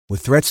With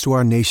threats to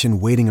our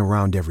nation waiting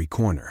around every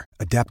corner,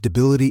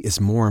 adaptability is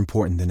more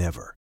important than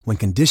ever. When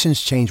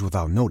conditions change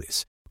without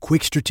notice,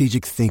 quick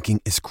strategic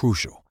thinking is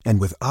crucial.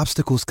 And with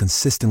obstacles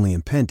consistently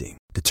impending,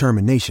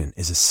 determination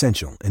is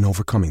essential in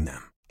overcoming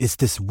them. It's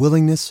this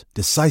willingness,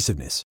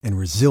 decisiveness, and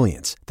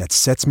resilience that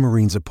sets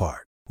Marines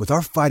apart. With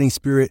our fighting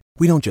spirit,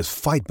 we don't just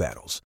fight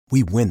battles,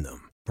 we win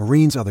them.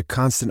 Marines are the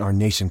constant our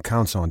nation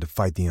counts on to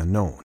fight the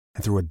unknown.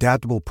 And through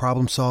adaptable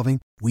problem solving,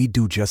 we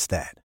do just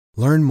that.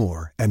 Learn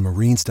more at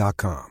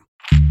marines.com.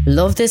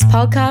 Love this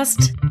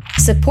podcast?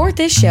 Support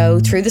this show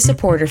through the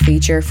supporter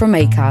feature from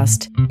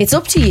Acast. It's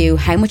up to you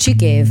how much you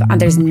give, and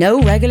there's no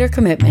regular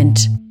commitment.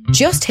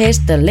 Just hit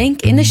the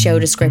link in the show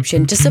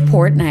description to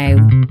support now.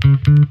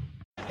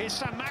 Here's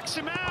Sam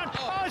Maximan.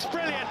 Oh, it's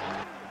brilliant.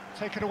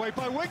 Taken away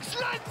by Wicks.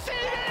 Lanzini.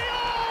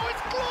 Oh,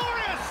 it's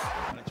glorious.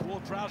 And it's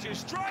Ward-Prowse who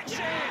strikes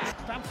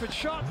it. Bamford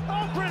shot.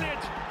 Oh, brilliant.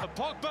 And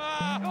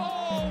Pogba.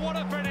 Oh, what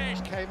a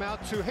finish. Came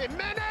out to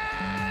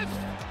Jimenez.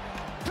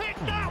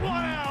 Picked that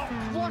one out.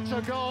 What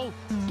a goal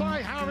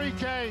by Harry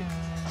Kane.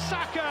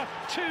 Saka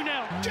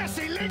 2-0.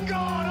 Jesse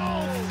Lingard.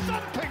 Oh,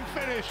 thumping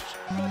finish.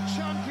 The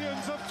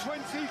champions of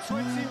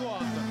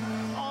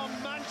 2021 are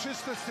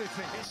Manchester City.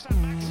 Here's Sam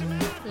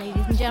Maximan.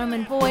 Ladies and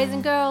gentlemen, boys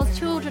and girls,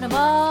 children of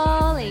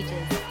all ages,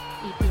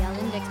 EPL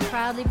Index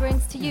proudly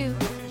brings to you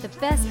the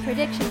best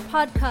prediction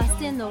podcast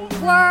in the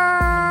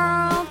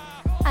world,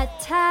 A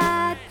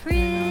Tad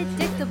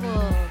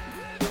Predictable,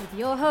 with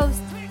your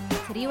host,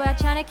 Tariwa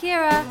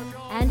Chanakira,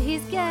 and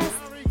his guest,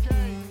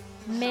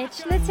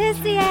 Mitch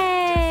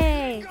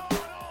Letizier.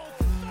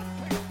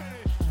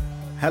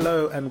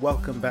 Hello and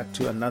welcome back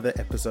to another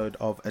episode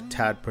of A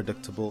Tad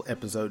Predictable,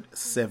 episode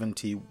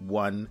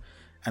 71.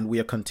 And we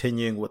are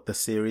continuing with the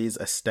series,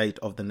 A State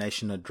of the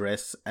Nation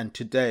Address. And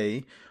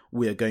today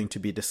we are going to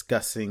be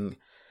discussing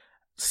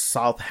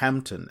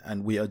Southampton.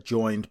 And we are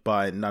joined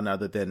by none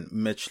other than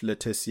Mitch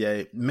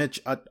Letizier.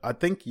 Mitch, I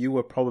think you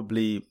were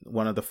probably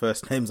one of the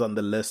first names on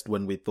the list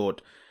when we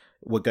thought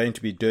we're going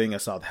to be doing a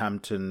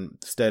Southampton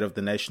State of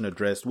the Nation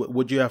Address.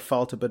 Would you have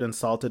felt a bit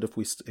insulted if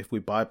we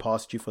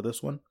bypassed you for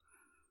this one?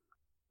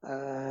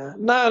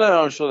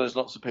 No, I'm sure there's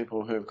lots of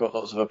people who've got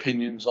lots of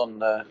opinions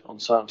on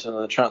Southampton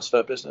and the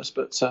transfer business,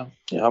 but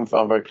yeah, I'm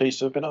very pleased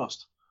to have been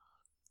asked.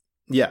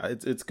 Yeah,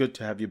 it's good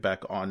to have you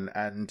back on,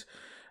 and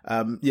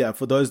yeah,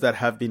 for those that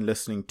have been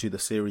listening to the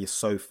series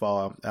so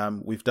far,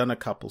 we've done a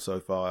couple so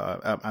far.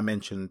 I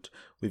mentioned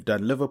we've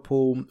done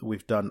Liverpool,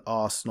 we've done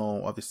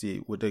Arsenal,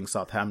 obviously we're doing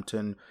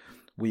Southampton.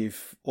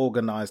 We've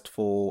organised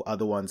for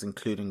other ones,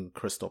 including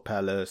Crystal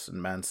Palace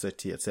and Man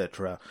City,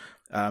 etc.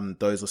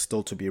 Those are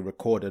still to be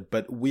recorded.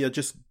 But we are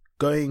just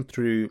going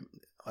through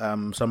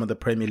some of the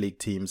Premier League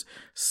teams,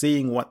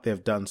 seeing what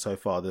they've done so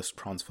far this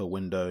transfer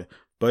window,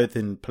 both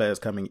in players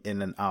coming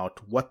in and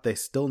out, what they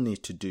still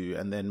need to do,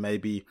 and then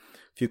maybe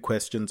a few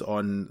questions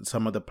on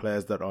some of the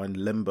players that are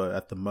in limbo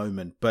at the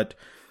moment. But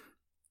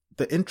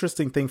the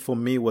interesting thing for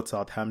me with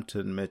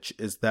Southampton, Mitch,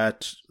 is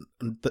that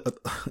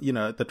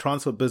the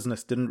transfer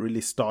business didn't really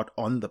start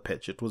on the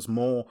pitch. It was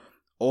more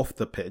off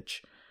the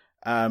pitch.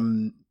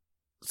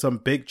 Some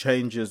big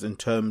changes in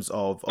terms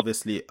of,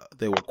 obviously,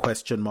 there were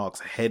question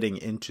marks heading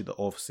into the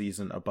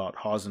off-season about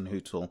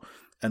Hasenhüttl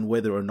and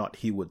whether or not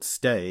he would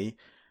stay.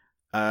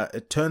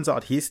 It turns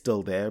out he's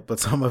still there, but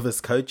some of his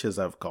coaches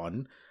have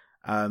gone.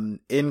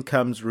 In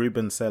comes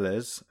Ruben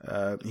Sellers.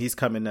 He's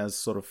come in as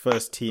sort of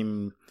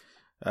first-team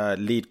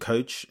lead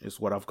coach is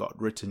what I've got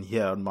written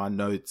here on my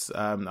notes.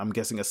 I'm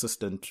guessing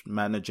assistant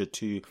manager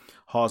to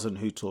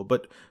Hasenhüttl.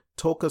 But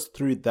talk us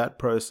through that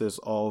process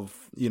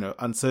of,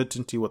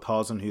 uncertainty with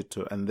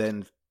Hasenhüttl, and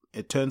then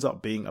it turns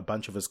out being a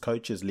bunch of his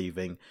coaches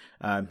leaving.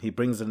 He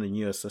brings in a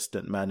new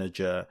assistant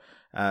manager,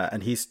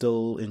 and he's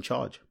still in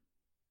charge.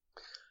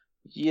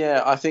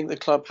 Yeah, I think the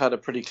club had a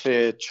pretty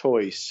clear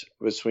choice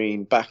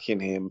between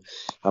backing him,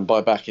 and by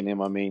backing him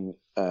I mean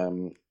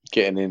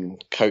getting in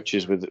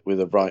coaches with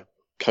a right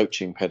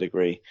coaching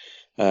pedigree,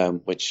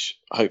 which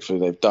hopefully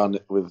they've done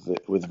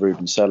with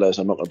Ruben Sellers.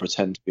 I'm not going to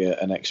pretend to be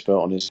an expert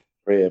on his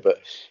career, but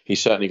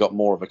he's certainly got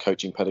more of a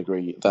coaching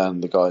pedigree than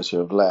the guys who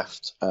have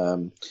left.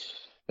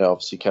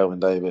 Obviously Kelvin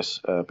Davis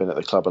been at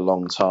the club a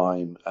long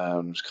time,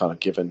 was kind of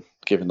given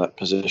that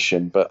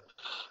position, but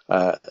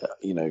I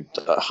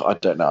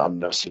don't know, I've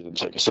never seen him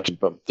take a session,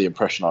 but the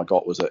impression I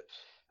got was that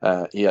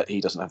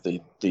he doesn't have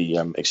the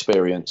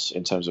experience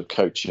in terms of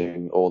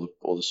coaching or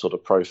the sort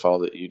of profile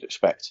that you'd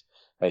expect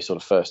a sort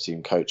of first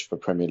team coach for a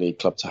Premier League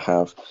club to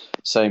have.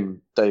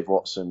 Same, Dave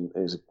Watson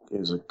is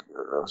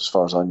as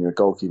far as I knew, a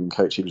goalkeeping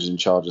coach. He was in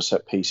charge of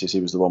set pieces.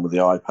 He was the one with the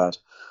iPad,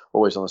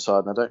 always on the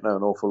side. And I don't know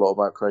an awful lot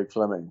about Craig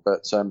Fleming,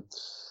 but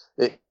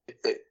it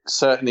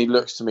certainly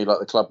looks to me like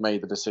the club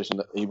made the decision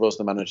that he was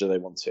the manager they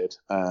wanted.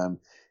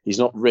 He's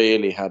not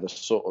really had a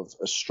sort of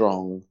a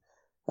strong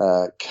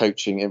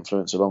coaching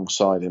influence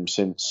alongside him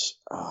since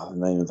the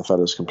name of the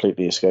fellow's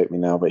completely escaped me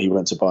now, but he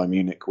went to Bayern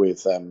Munich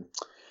with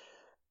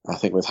I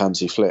think with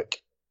Hansi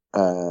Flick.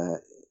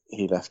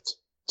 He left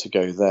to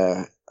go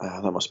there.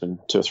 That must have been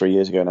 2 or 3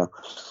 years ago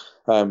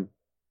now.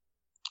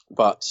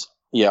 But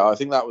Yeah, I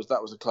think that was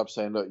the club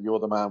saying, look, you're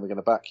the man, we're going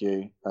to back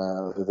you.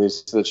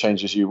 These are the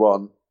changes you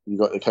want. You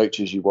got the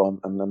coaches you want,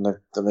 and then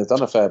they've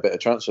done a fair bit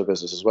of transfer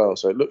business as well.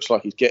 So it looks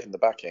like he's getting the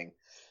backing,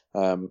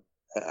 and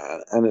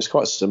it's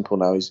quite simple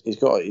now. He's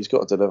got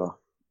to deliver.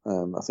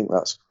 I think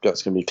that's going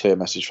to be a clear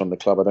message from the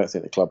club. I don't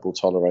think the club will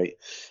tolerate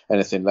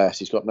anything less.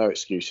 He's got no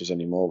excuses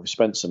anymore. We've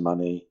spent some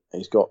money.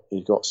 He's got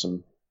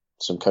some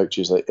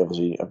coaches that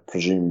obviously I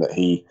presume that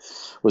he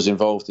was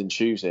involved in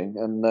choosing,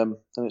 and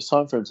it's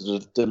time for him to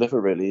deliver.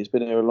 Really, he's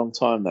been here a long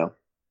time now.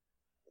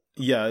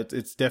 Yeah,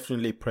 it's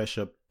definitely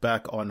pressure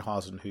back on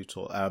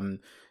Hasenhüttl.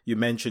 You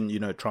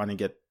mentioned, trying to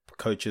get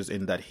coaches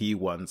in that he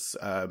wants.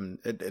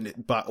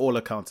 By all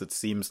accounts, it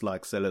seems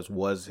like Sellers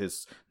was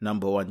his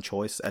number one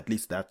choice. At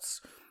least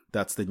that's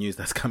the news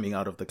that's coming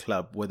out of the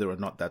club. Whether or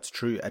not that's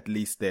true, at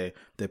least they're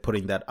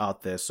putting that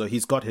out there. So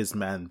he's got his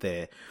man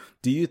there.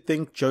 Do you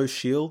think Joe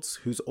Shields,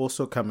 who's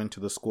also come into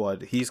the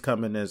squad, he's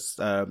come in as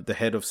the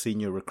head of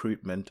senior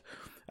recruitment?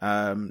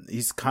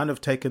 He's kind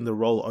of taken the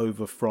role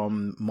over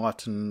from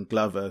Martin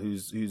Glover,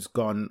 who's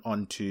gone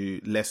on to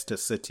Leicester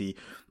City.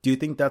 Do you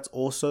think that's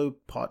also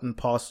part and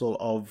parcel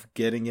of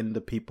getting in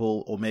the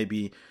people, or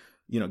maybe,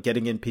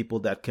 getting in people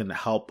that can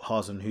help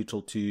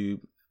Hasenhüttl to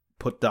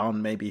put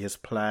down maybe his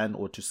plan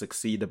or to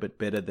succeed a bit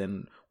better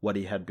than what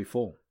he had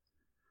before?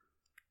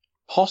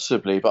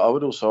 Possibly, but I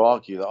would also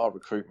argue that our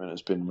recruitment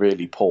has been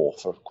really poor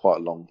for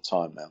quite a long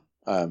time now.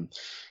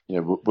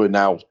 We're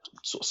now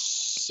sort of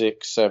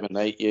 6, 7,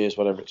 8 years,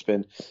 whatever it's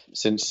been,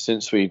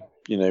 since we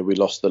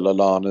lost the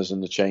Lallanas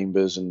and the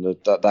Chambers, and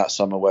that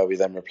summer where we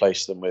then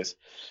replaced them with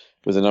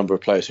a number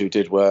of players who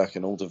did work,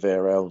 and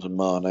Alderweireld and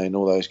Mane and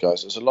all those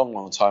guys. It's a long,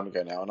 long time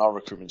ago now, and our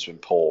recruitment's been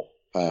poor,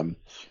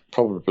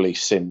 probably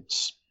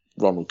since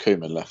Ronald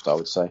Koeman left, I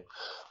would say.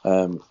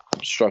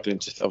 Struggling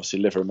to, obviously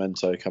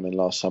Livramento coming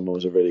last summer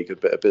was a really good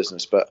bit of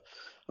business, but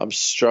I'm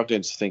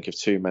struggling to think of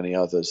too many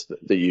others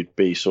that you'd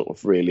be sort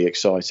of really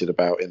excited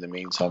about in the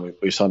meantime.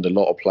 We've signed a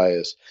lot of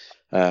players,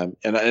 and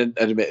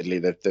admittedly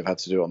they've had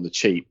to do it on the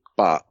cheap,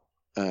 but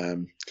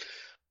the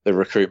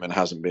recruitment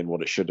hasn't been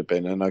what it should have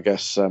been, and I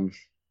guess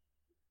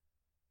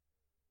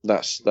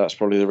that's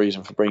probably the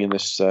reason for bringing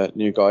this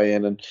new guy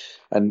in,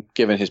 and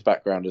given his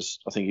background as,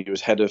 I think he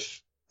was head of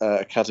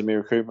academy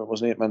recruitment,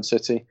 wasn't he, at Man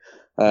City?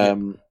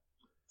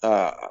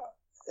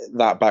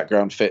 That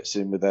background fits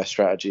in with their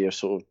strategy of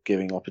sort of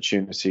giving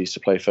opportunities to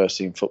play first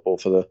team football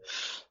for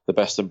the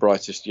best and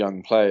brightest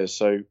young players.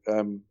 So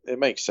it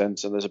makes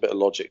sense, and there's a bit of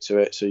logic to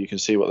it, so you can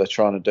see what they're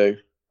trying to do.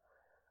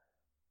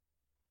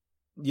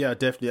 Yeah,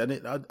 definitely.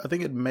 And I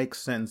think it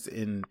makes sense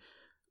in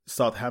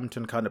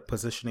Southampton kind of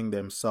positioning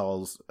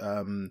themselves,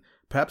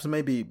 perhaps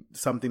maybe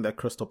something that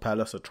Crystal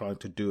Palace are trying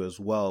to do as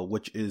well,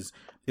 which is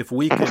if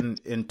we can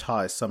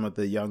entice some of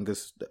the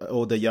youngest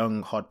or the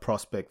young hot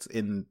prospects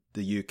in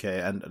the UK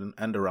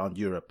and around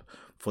Europe,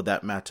 for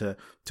that matter,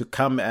 to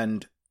come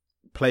and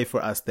play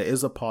for us. There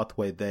is a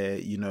pathway there.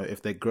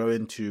 If they grow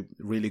into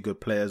really good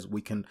players,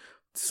 we can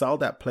sell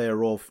that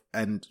player off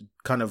and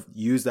kind of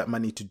use that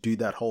money to do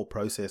that whole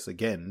process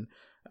again.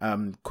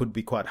 Could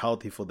be quite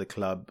healthy for the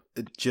club.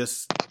 It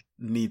just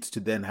needs to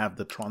then have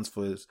the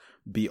transfers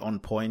be on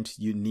point.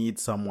 You need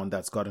someone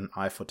that's got an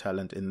eye for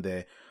talent in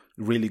there,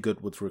 really good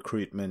with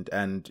recruitment.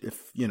 And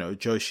if,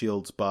 Joe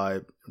Shields,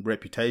 by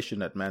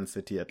reputation at Man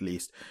City at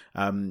least,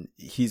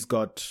 he's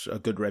got a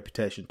good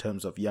reputation in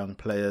terms of young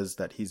players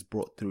that he's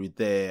brought through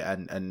there,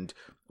 and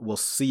we'll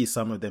see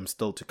some of them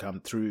still to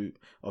come through.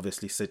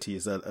 Obviously, City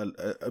is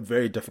a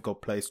very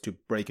difficult place to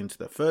break into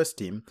the first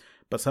team,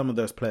 but some of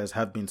those players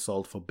have been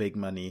sold for big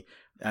money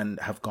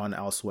and have gone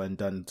elsewhere and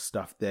done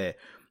stuff there.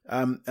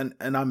 And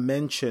I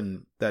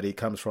mention that he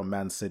comes from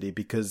Man City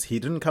because he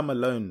didn't come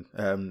alone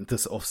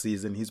this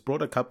off-season. He's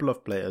brought a couple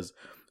of players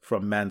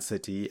from Man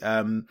City.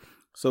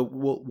 So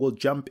we'll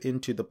jump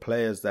into the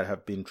players that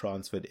have been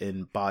transferred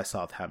in by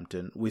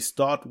Southampton. We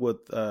start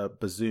with Gavin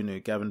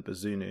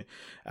Bazunu.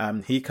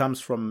 He comes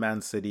from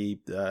Man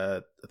City.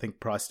 I think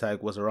price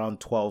tag was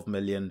around 12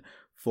 million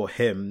for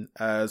him.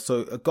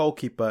 So a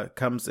goalkeeper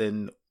comes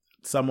in,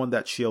 someone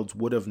that Shields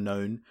would have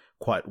known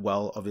quite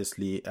well,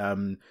 obviously.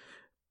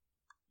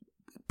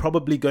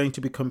 Probably going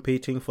to be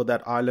competing for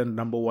that Ireland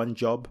number one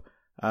job,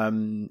 at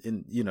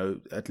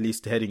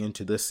least heading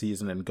into this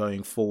season and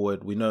going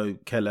forward. We know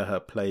Kelleher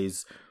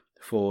plays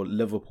for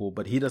Liverpool,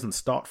 but he doesn't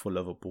start for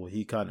Liverpool.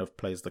 He kind of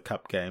plays the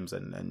cup games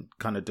and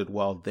kind of did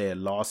well there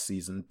last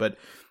season. But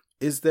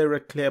is there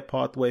a clear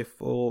pathway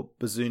for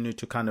Bazunu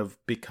to kind of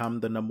become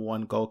the number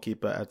one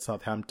goalkeeper at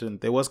Southampton?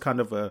 There was kind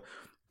of a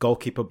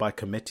goalkeeper by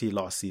committee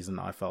last season,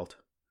 I felt.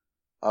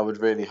 I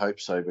would really hope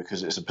so,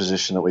 because it's a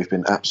position that we've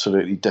been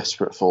absolutely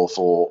desperate for.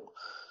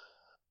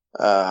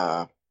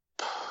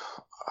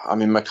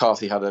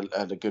 McCarthy had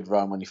a good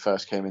run when he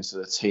first came into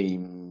the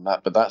team,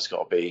 but that's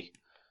got to be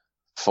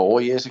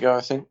 4 years ago, I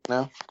think,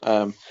 now.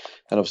 And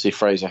obviously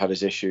Fraser had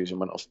his issues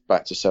and went off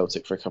back to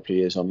Celtic for a couple of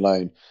years on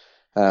loan.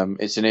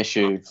 It's an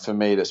issue for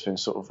me that's been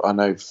sort of, I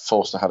know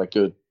Forster had a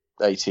good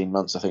 18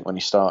 months, I think, when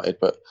he started,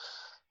 but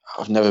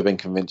I've never been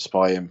convinced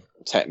by him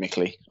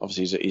technically.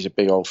 Obviously, he's a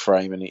big old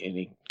frame and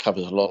he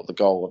covers a lot of the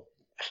goal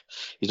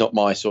he's not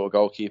my sort of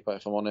goalkeeper,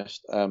 if I'm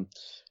honest.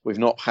 We've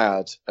not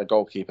had a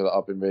goalkeeper that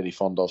I've been really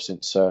fond of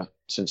since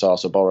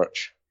Artur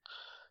Boruc.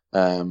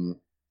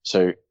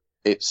 So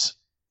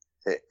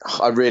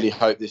I really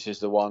hope this is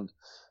the one.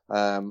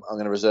 I'm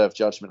going to reserve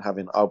judgment.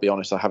 I'll be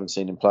honest, I haven't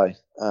seen him play.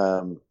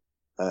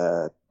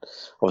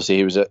 Obviously,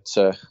 he was at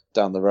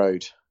down the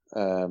road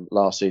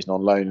last season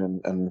on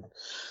loan, and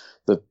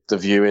the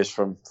view is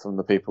from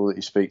the people that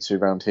you speak to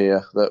around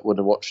here that would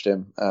have watched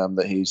him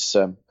that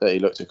he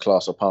looked a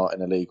class apart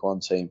in a League One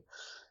team.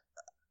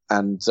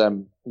 And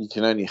you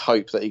can only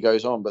hope that he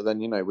goes on. But then,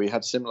 we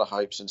had similar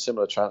hopes and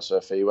similar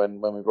transfer fee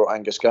when we brought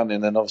Angus Gunn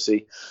in, and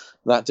obviously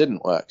that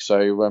didn't work. So,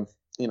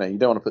 you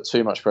don't want to put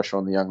too much pressure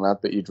on the young lad,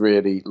 but you'd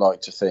really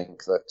like to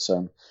think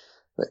that,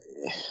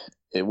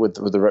 with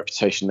the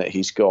reputation that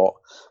he's got,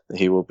 that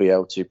he will be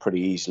able to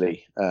pretty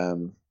easily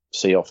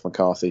see off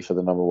McCarthy for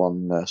the number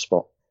one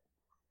spot.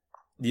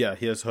 Yeah,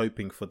 here's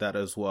hoping for that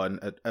as well.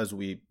 And as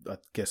we, I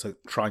guess, are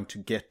trying to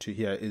get to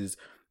here is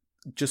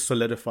just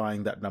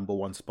solidifying that number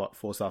one spot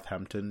for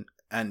Southampton,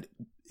 and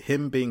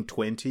him being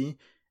 20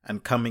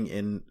 and coming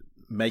in,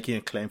 making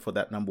a claim for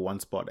that number one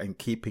spot and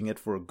keeping it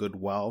for a good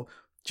while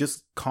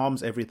just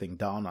calms everything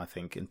down, I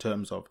think, in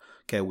terms of,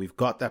 okay, we've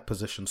got that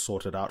position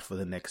sorted out for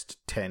the next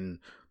 10,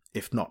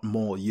 if not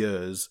more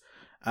years.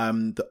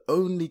 The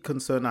only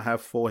concern I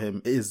have for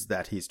him is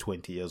that he's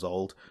 20 years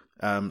old.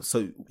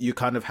 So you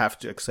kind of have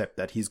to accept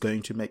that he's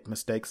going to make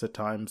mistakes at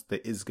times.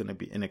 There is going to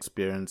be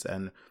inexperience,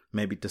 and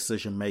maybe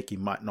decision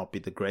making might not be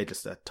the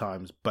greatest at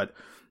times, but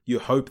you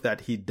hope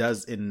that he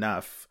does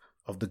enough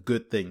of the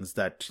good things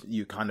that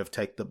you kind of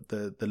take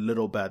the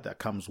little bad that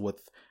comes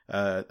with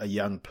a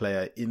young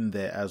player in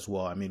there as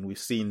well. I mean, we've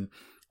seen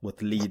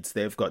with Leeds,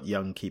 they've got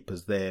young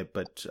keepers there,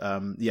 but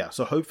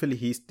so hopefully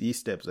he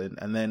steps in.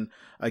 And then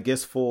I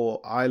guess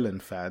for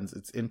Ireland fans,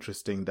 it's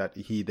interesting that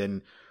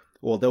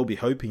they'll be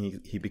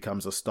hoping he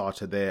becomes a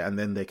starter there, and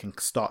then they can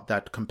start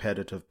that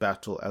competitive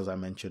battle, as I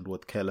mentioned,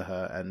 with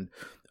Kelleher and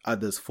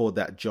others for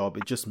that job.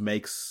 It just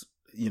makes,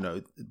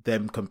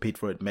 them compete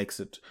for it, makes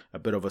it a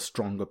bit of a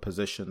stronger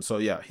position. So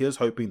yeah, here's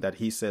hoping that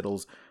he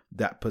settles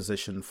that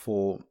position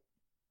for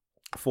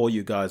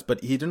you guys.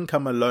 But he didn't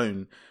come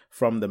alone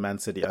from the Man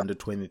City under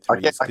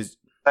 23s.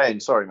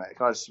 Sorry, mate.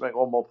 Can I just make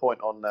one more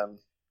point on the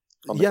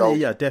goal?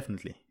 Yeah,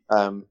 definitely.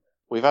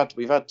 We've had 2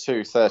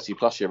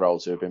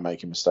 30-plus-year-olds who have been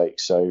making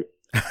mistakes. So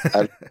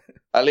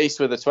at least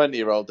with a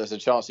 20-year-old, there's a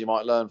chance he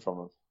might learn from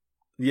them.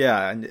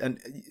 Yeah, and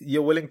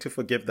you're willing to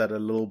forgive that a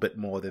little bit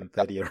more than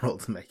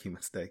 30-year-olds making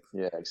mistakes.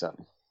 Yeah,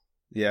 exactly.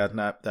 Yeah,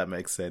 no, that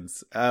makes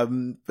sense.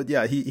 But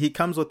yeah, he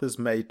comes with his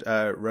mate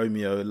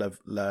Romeo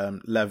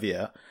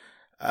Lavia.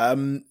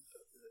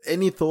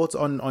 Any thoughts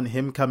on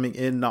him coming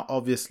in? Now,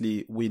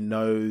 obviously, we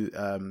know,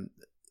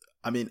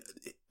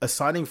 a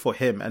signing for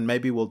him, and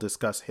maybe we'll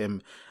discuss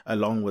him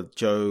along with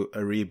Joe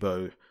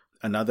Aribo,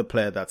 another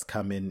player that's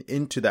come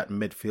into that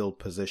midfield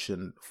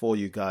position for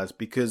you guys,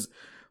 because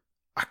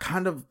I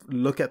kind of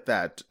look at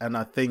that and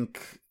I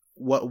think,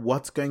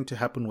 what's going to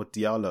happen with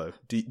Diallo?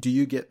 Do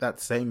you get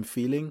that same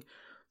feeling?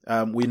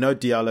 We know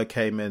Diallo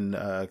came in,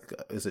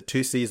 is it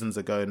 2 seasons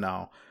ago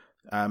now?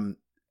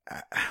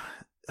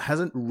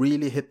 Hasn't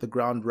really hit the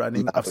ground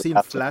running. I've seen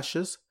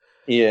flashes.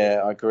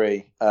 Yeah, I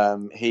agree.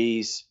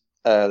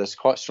 There's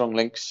quite strong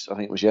links, I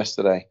think it was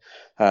yesterday,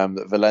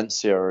 that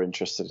Valencia are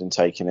interested in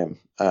taking him.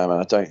 And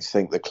I don't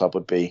think the club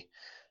would be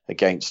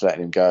against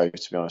letting him go,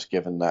 to be honest,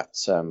 given that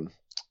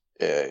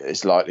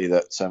it's likely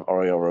that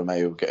Oriol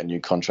Romeu will get a new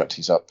contract.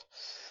 He's up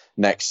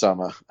next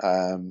summer.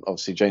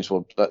 Obviously, James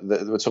Ward,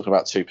 we're talking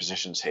about 2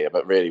 positions here,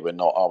 but really we're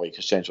not, are we?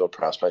 Because James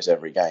Ward-Prowse plays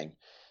every game.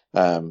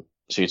 So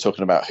you're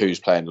talking about who's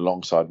playing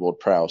alongside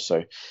Ward-Prowse.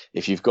 So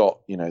if you've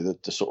got, the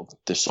sort of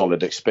the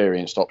solid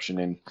experienced option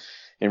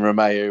in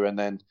Romeu, and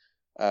then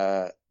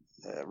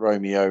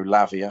Romeo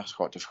Lavia, it's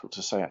quite difficult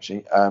to say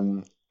actually,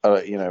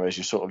 as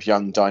your sort of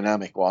young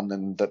dynamic one,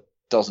 and that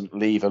doesn't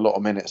leave a lot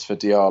of minutes for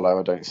Diallo,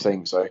 I don't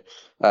think. So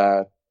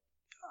I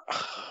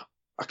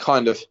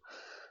kind of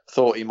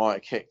thought he might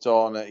have kicked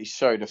on. He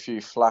showed a few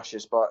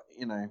flashes, but,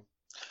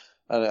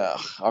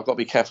 I've got to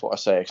be careful what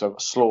I say, because I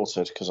got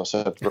slaughtered because I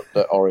said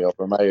that Oriol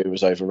Romeu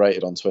was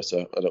overrated on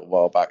Twitter a little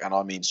while back, and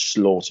I mean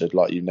slaughtered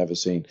like you've never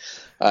seen.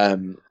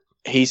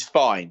 He's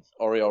fine,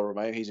 Oriol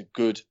Romeu. He's a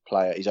good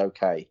player. He's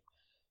okay.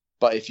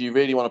 But if you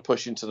really want to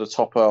push into the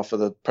top half of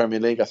the Premier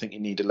League, I think you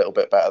need a little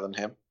bit better than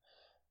him.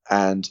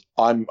 And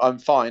I'm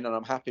fine, and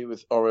I'm happy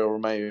with Oriol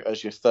Romeu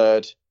as your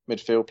 3rd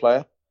midfield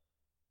player.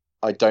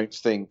 I don't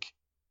think,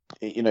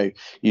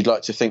 you'd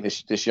like to think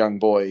this young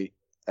boy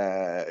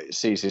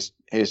sees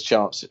his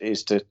chance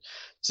is to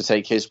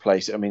take his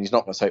place. I mean, he's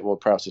not going to take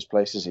Ward-Prowse's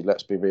place, is he?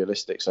 Let's be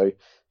realistic. So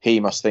he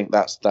must think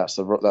that's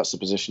the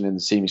position in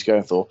the team he's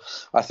going for.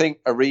 I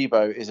think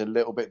Aribo is a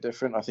little bit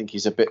different. I think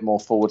he's a bit more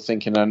forward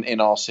thinking, and in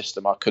our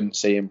system, I couldn't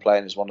see him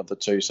playing as one of the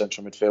 2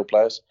 central midfield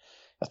players.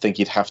 I think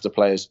he'd have to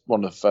play as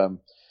one of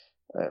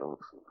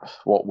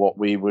what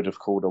we would have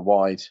called a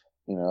wide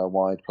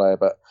player,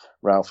 but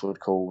Ralph would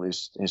call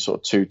his sort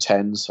of 2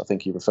 10s. I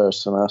think he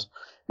refers to them as,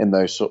 in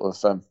those sort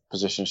of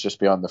positions just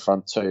behind the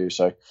front 2.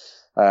 So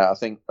I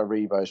think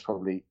Aribo is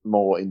probably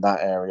more in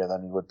that area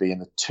than he would be in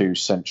the two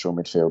central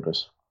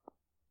midfielders.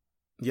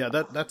 Yeah,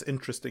 that's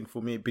interesting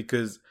for me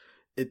because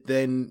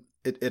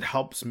it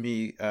helps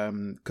me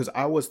because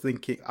I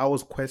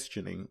was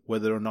questioning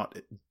whether or not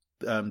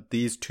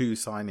these two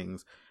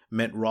signings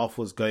meant Ralph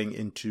was going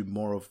into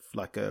more of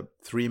like a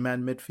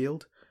 3-man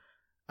midfield.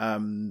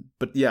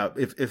 But yeah,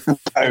 if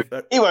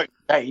he won't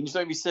change,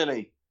 don't be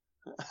silly.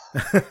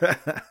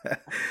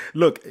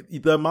 Look,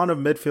 the amount of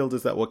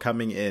midfielders that were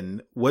coming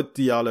in with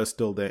Diallo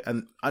still there,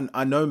 and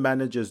I know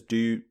managers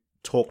do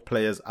talk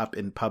players up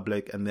in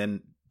public and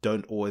then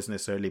don't always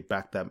necessarily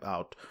back them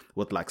out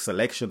with like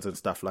selections and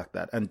stuff like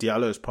that. And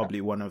Diallo is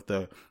probably one of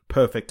the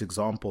perfect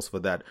examples for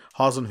that.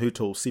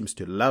 Hasenhüttl seems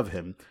to love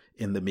him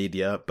in the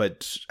media,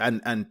 but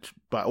and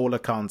by all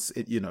accounts,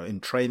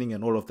 in training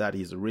and all of that,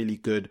 he's a really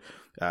good,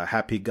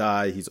 happy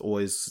guy. He's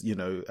always,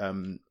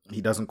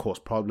 he doesn't cause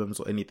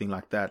problems or anything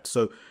like that.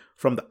 So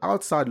from the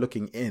outside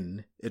looking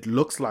in, it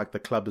looks like the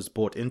club is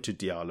bought into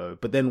Diallo.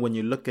 But then when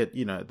you look at,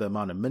 the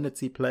amount of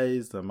minutes he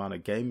plays, the amount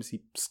of games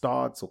he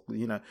starts, or,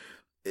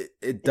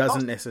 it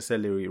doesn't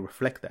necessarily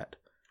reflect that.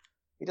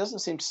 He doesn't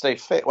seem to stay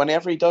fit.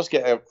 Whenever he does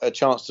get a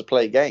chance to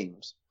play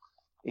games,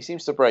 he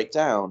seems to break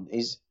down.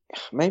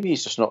 Maybe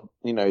he's just not,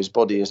 his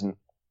body isn't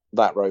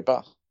that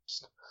robust.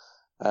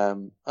 I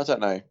don't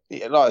know.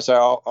 Like I say,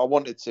 I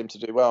wanted him to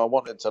do well. I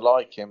wanted to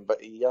like him,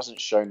 but he hasn't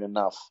shown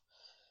enough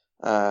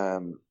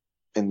in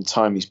the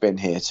time he's been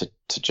here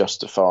to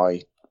justify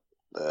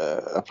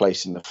a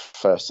place in the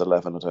first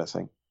 11, I don't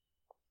think.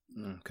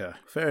 Okay,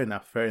 fair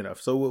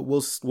enough. So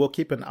we'll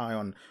keep an eye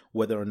on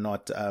whether or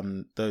not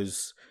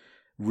those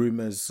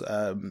rumors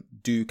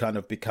do kind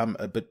of become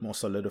a bit more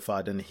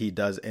solidified and he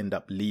does end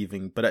up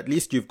leaving. But at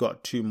least you've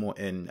got two more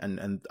in,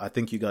 and I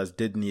think you guys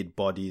did need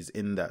bodies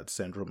in that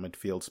central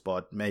midfield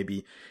spot,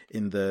 maybe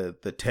in the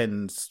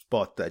 10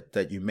 spot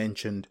that you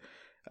mentioned.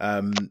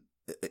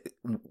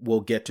 We'll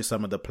get to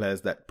some of the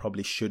players that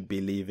probably should be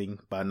leaving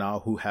by now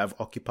who have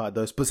occupied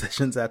those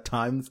positions at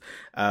times.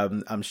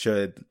 I'm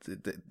sure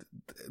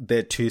there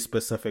are two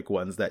specific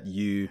ones that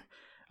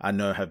I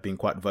know have been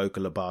quite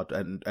vocal about,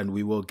 and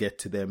we will get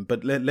to them.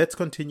 But let's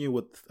continue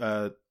with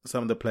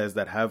some of the players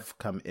that have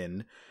come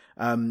in.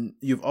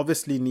 You've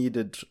obviously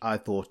needed, I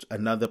thought,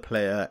 another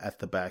player at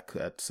the back,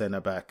 at centre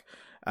back,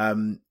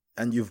 and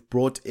you've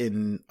brought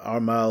in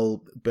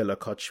Armal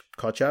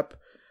Bella-Kotchap.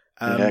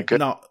 Yeah, good.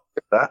 Now,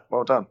 that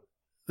well done.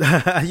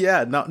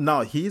 Yeah,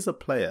 now he's a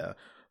player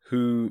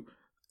who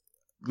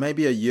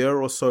maybe a year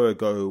or so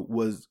ago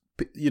was,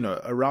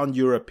 around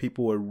Europe,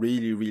 people were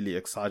really, really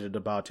excited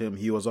about him.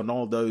 He was on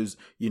all those,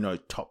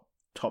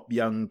 top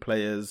young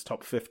players,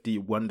 top 50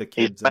 wonder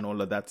kids and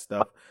all of that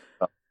stuff.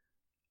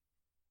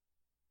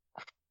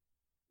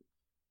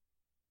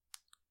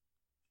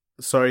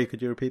 Sorry,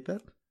 could you repeat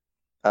that?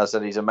 I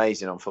said he's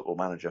amazing on Football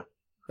Manager.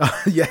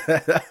 Yeah.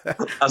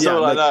 That's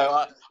all I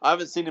know. I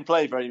haven't seen him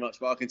play very much,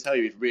 but I can tell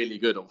you he's really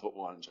good on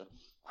Football Manager.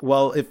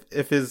 Well,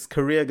 if his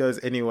career goes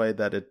any way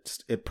that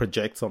it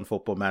projects on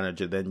Football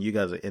Manager, then you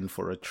guys are in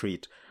for a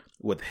treat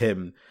with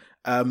him.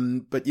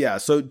 But yeah,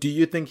 so do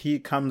you think he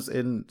comes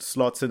in,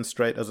 slots in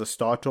straight as a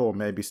starter, or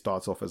maybe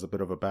starts off as a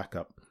bit of a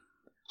backup?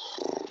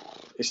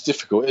 It's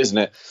difficult, isn't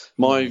it?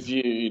 My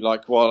view,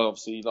 while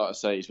obviously, like I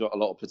say, he's got a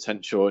lot of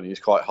potential and he's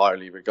quite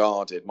highly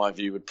regarded, my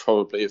view would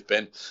probably have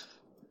been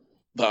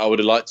that I would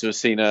have liked to have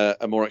seen a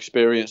more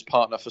experienced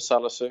partner for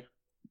Salisu.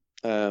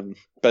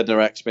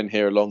 Bednarek's been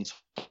here a long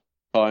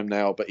time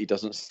now, but he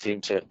doesn't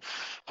seem to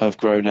have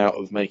grown out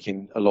of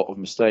making a lot of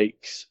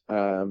mistakes.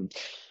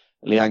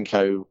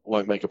 Lianco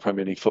won't make a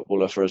Premier League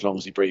footballer for as long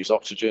as he breathes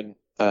oxygen.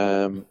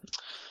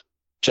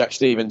 Jack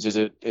Stevens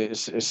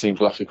it seems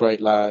like a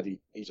great lad.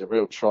 He's a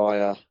real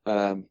trier,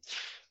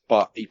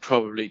 but he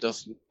probably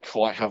doesn't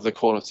quite have the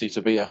quality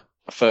to be a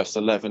first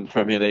 11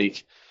 Premier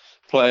League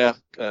player.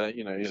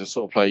 He's a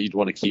sort of player you'd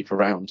want to keep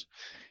around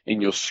in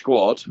your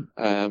squad.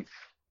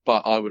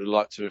 But I would have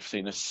liked to have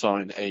seen us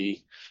sign a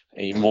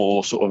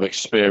more sort of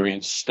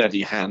experienced,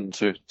 steady hand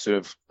to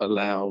have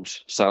allowed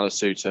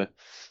Salisu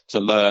to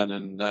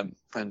learn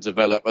and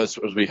develop as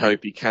we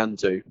hope he can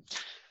do.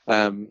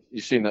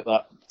 You've seen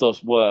that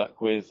does work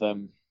with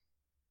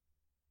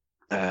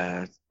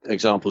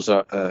examples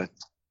that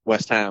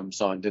West Ham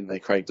signed, didn't they?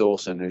 Craig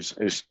Dawson,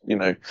 who's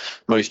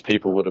most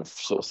people would have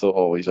sort of thought,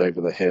 oh, he's over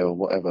the hill,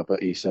 whatever,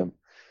 but he's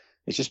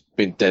just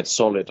been dead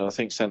solid. And I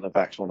think centre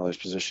back's one of those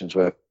positions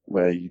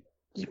where you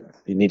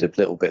need a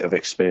little bit of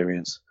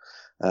experience,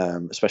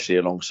 especially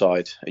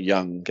alongside a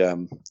young,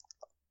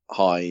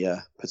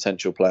 high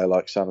potential player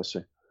like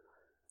Salisu.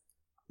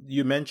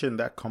 You mentioned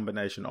that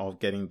combination of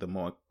getting the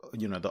more,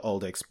 the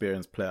older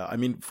experienced player. I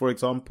mean, for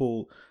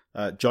example,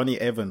 Johnny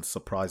Evans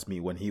surprised me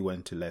when he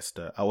went to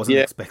Leicester. I wasn't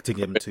expecting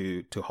him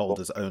to hold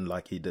his own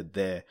like he did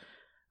there.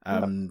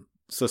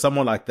 So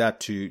someone like that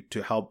to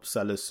help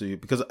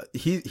Salisu, because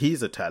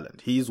he's a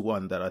talent. He's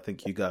one that I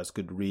think you guys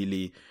could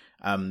really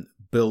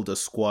build a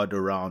squad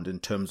around in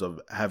terms of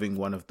having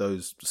one of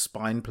those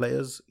spine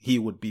players. He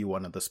would be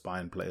one of the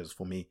spine players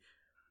for me.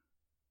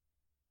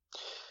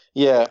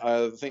 Yeah,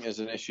 I think there's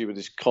an issue with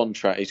his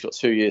contract. He's got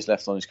 2 years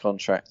left on his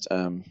contract.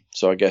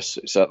 So I guess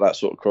it's at that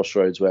sort of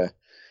crossroads where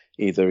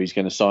either he's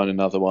going to sign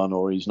another one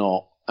or he's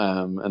not.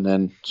 And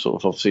then sort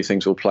of obviously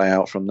things will play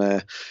out from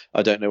there.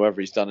 I don't know whether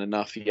he's done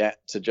enough yet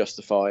to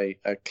justify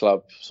a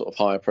club, sort of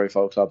higher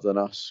profile club than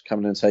us,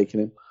 coming and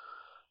taking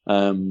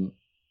him.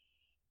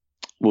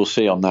 We'll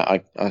see on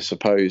that, I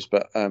suppose.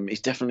 But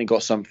he's definitely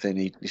got something.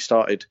 He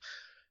started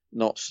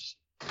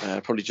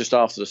probably just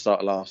after the start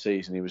of last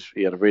season.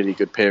 He had a really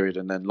good period,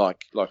 and then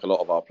like a lot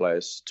of our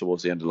players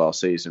towards the end of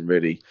last season,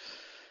 really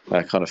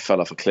kind of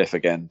fell off a cliff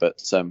again.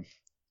 But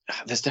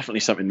there's definitely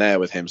something there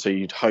with him. So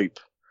you'd hope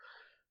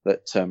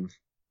that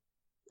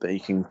he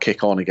can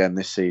kick on again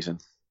this season.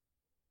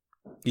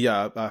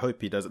 Yeah, I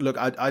hope he does. Look,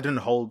 I didn't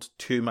hold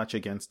too much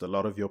against a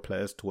lot of your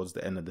players towards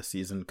the end of the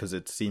season because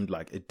it seemed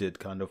like it did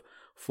kind of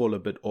fall a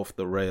bit off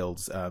the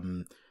rails.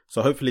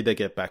 So hopefully they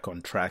get back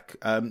on track.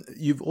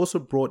 You've also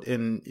brought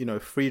in,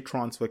 free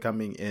transfer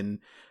coming in,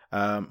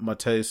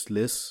 Matthijs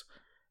Liss.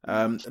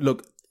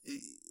 Look,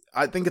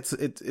 I think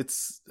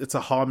it's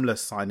a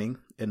harmless signing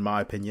in my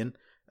opinion.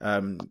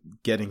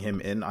 Getting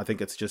him in, I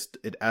think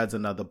it adds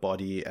another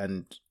body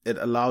and it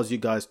allows you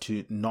guys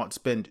to not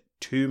spend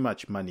too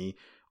much money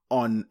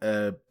on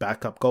a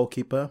backup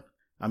goalkeeper.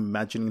 I'm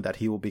imagining that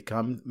he will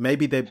become.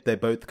 Maybe they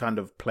both kind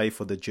of play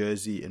for the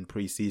jersey in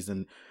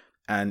pre-season,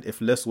 and if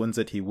Liss wins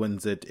it, he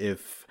wins it.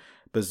 If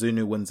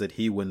Bazunu wins it,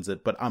 he wins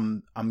it. But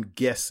I'm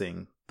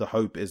guessing the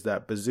hope is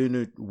that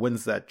Bazunu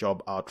wins that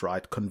job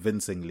outright,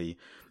 convincingly,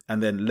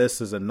 and then Liss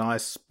is a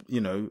nice,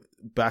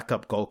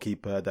 backup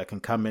goalkeeper that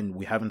can come in.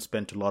 We haven't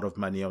spent a lot of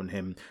money on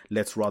him.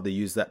 Let's rather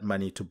use that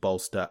money to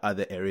bolster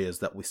other areas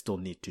that we still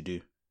need to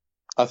do.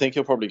 I think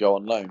he'll probably go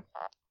on loan.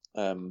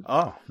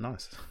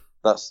 Nice.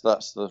 That's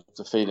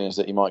the feeling, is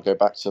that he might go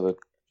back to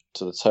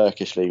the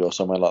Turkish league or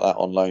somewhere like that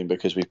on loan,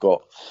 because we've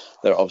got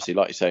there, obviously,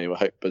 like you say, we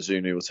hope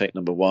Bazunu will take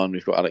number one.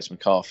 We've got Alex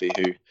McCarthy,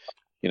 who,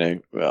 a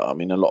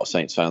lot of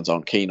Saints fans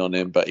aren't keen on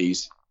him, but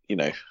he's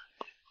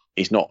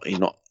not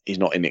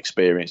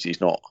inexperienced.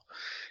 He's not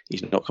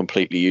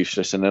completely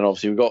useless. And then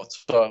obviously we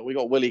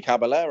got Willie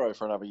Caballero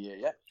for another year,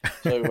 yeah.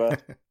 So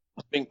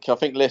I think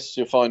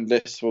you'll find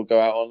Liss will go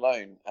out on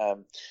loan,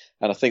 and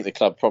I think the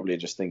club probably are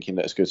just thinking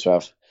that it's good to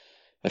have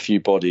a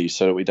few bodies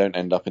so that we don't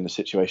end up in the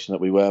situation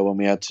that we were when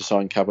we had to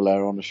sign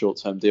Caballero on a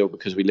short-term deal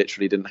because we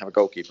literally didn't have a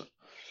goalkeeper.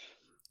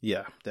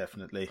 Yeah,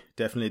 definitely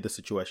the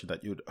situation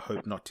that you'd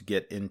hope not to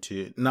get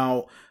into.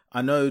 Now,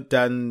 I know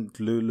Dan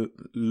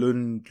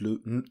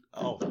Lundulu.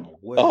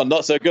 Oh,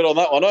 not so good on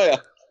that one, are you?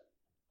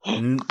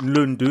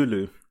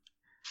 Lundulu.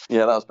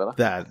 Yeah, that was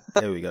better.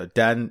 There we go.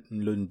 Dan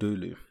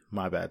Lundulu.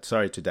 My bad.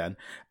 Sorry to Dan.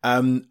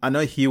 I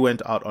know he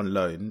went out on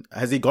loan.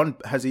 He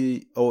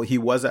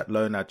was at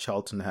loan at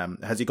Cheltenham.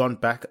 Has he gone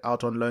back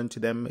out on loan to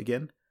them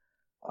again?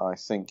 I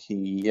think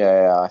he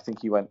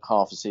went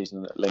half a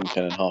season at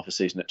Lincoln and half a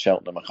season at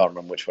Cheltenham. I can't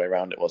remember which way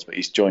around it was, but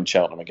he's joined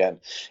Cheltenham again.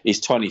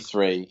 He's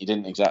 23. He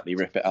didn't exactly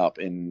rip it up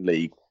in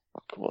League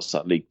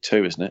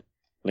 2, isn't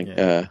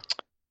it?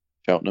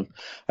 Cheltenham.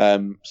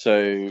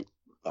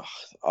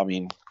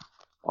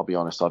 I'll be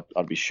honest,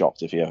 I'd be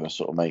shocked if he ever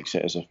sort of makes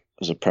it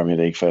as a Premier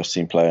League first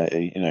team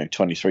player.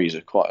 23 is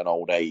quite an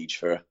old age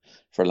for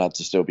a lad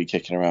to still be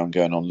kicking around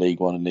going on League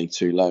 1 and League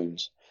 2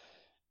 loans.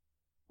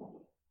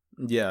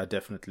 Yeah,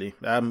 definitely.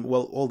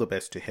 Well, all the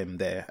best to him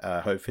there.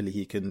 Hopefully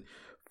he can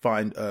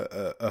find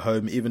a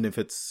home, even if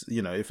it's,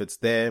 if it's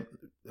there,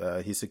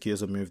 he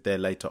secures a move there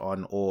later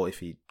on, or if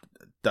he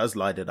does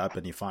light it up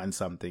and he finds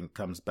something,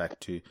 comes back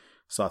to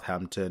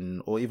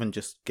Southampton, or even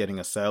just getting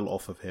a sale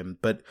off of him.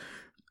 But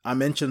I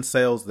mentioned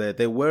sales there.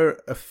 There were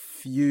a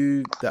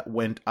few that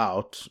went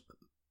out,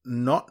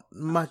 not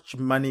much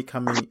money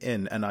coming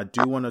in, and I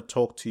do want to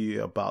talk to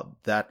you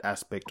about that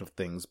aspect of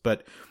things.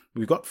 But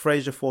we've got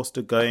Fraser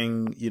Forster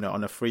going,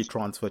 on a free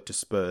transfer to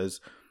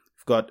Spurs.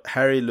 We've got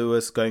Harry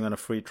Lewis going on a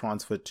free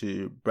transfer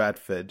to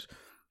Bradford.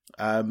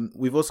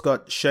 We've also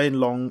got Shane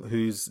Long,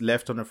 who's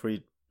left on a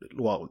free.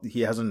 Well,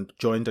 he hasn't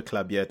joined the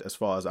club yet, as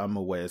far as I'm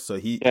aware. So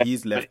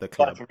he's left the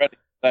club.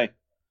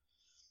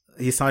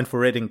 He signed for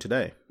Reading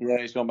today. Yeah,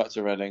 he's gone back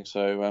to Reading.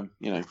 So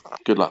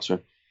good luck to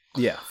him.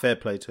 Yeah, fair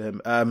play to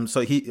him.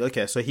 So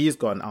he's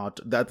gone out.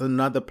 That's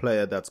another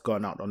player that's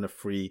gone out on a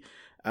free.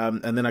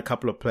 And then a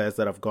couple of players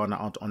that have gone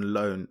out on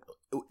loan.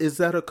 Is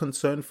that a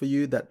concern for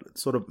you, that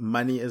sort of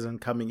money isn't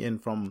coming in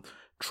from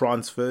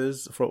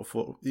transfers?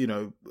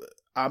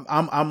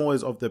 I'm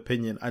always of the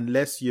opinion,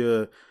 unless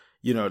you're,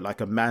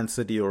 like a Man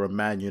City or a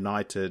Man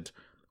United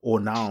or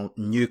now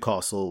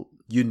Newcastle,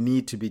 you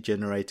need to be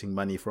generating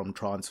money from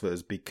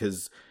transfers,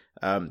 because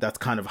that's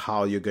kind of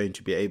how you're going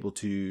to be able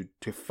to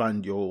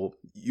fund your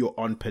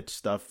on pitch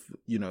stuff,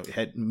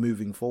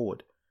 moving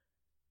forward.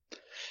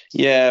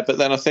 Yeah, but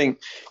then I think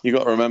you've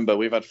got to remember,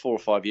 we've had 4 or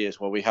 5 years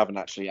where we haven't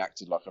actually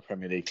acted like a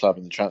Premier League club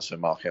in the transfer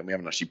market, and we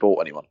haven't actually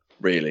bought anyone,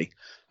 really.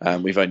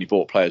 We've only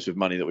bought players with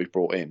money that we've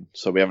brought in.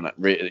 So we haven't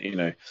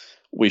really,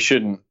 we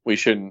shouldn't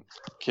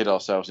kid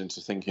ourselves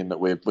into thinking that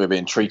we're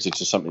being treated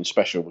to something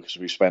special because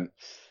we've spent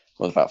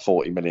about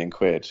 40 million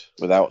quid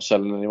without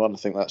selling anyone. I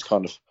think that's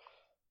kind of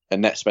a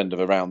net spend of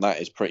around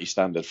that is pretty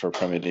standard for a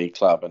Premier League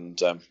club,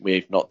 and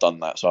we've not done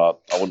that, so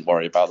I wouldn't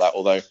worry about that.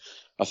 Although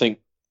I think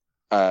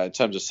in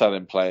terms of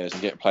selling players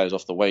and getting players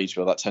off the wage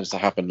bill, that tends to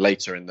happen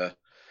later in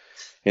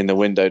the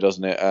window,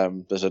 doesn't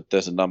it?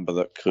 There's a number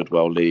that could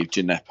well leave: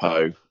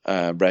 Gineppo,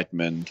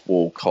 Redmond,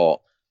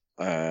 Walcott.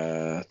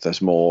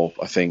 There's more,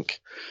 I think.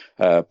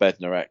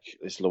 Bednarek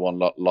is the one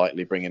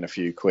lightly bringing a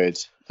few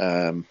quid.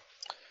 I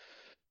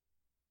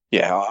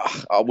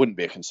wouldn't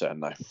be a concern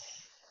though.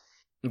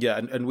 Yeah,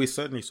 and we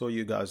certainly saw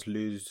you guys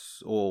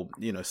lose or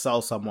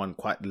sell someone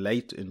quite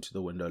late into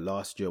the window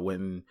last year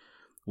when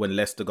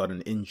Leicester got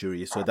an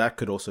injury. So that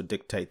could also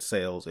dictate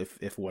sales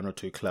if one or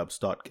two clubs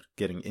start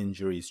getting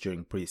injuries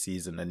during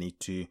pre-season and need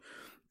to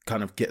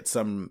kind of get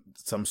some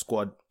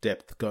squad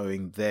depth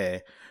going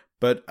there.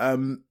 But are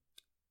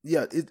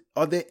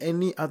there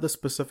any other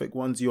specific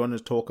ones you want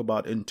to talk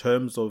about in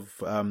terms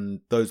of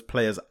those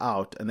players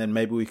out? And then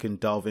maybe we can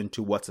delve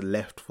into what's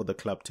left for the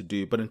club to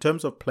do. But in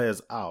terms of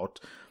players out,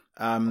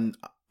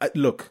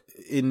 look,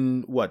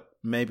 in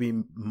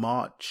maybe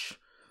March,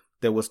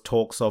 there was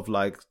talks of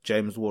like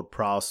James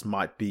Ward-Prowse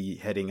might be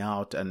heading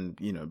out, and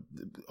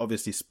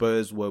obviously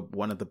Spurs were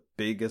one of the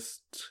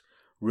biggest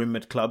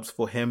rumoured clubs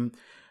for him.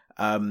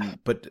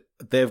 But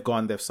they've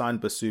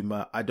signed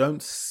Basuma. I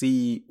don't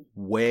see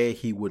where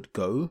he would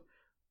go,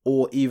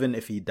 or even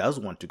if he does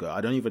want to go.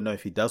 I don't even know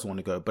if he does want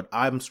to go, but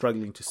I'm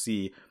struggling to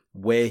see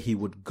where he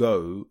would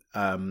go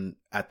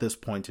at this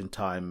point in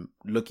time,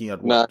 looking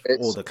at what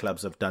all the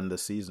clubs have done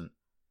this season.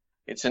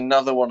 It's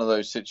another one of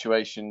those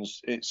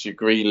situations. It's your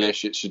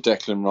Grealish, it's your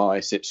Declan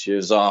Rice, it's your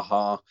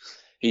Zaha.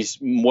 He's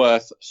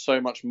worth so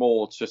much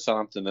more to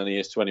Southampton than he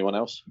is to anyone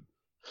else.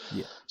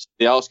 Yeah. So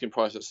the asking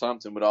price that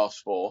Southampton would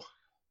ask for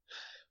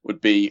would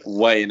be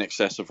way in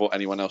excess of what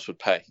anyone else would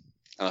pay.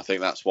 And I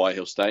think that's why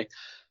he'll stay.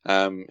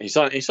 He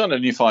signed a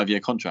new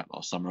 5-year contract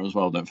last summer as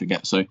well, don't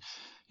forget. So,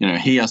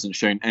 he hasn't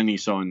shown any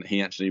sign that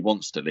he actually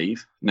wants to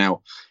leave.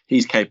 Now,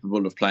 he's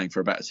capable of playing for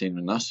a better team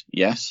than us,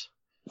 yes.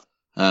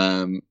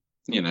 And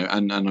I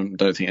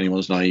don't think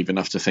anyone's naive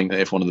enough to think that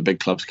if one of the big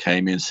clubs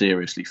came in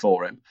seriously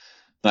for him,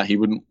 that he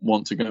wouldn't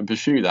want to go and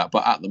pursue that.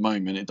 But at the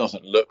moment, it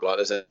doesn't look like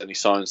there's any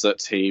signs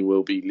that he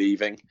will be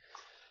leaving.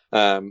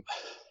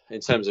 In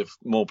terms of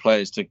more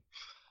players to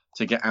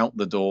get out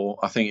the door,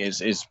 I think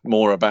it's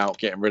more about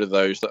getting rid of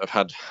those that have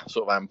had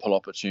sort of ample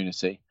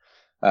opportunity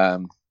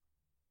and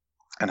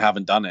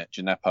haven't done it.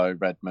 Gineppo,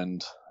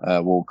 Redmond,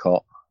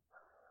 Walcott.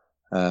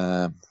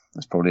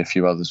 There's probably a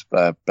few others,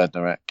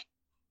 Bednarek.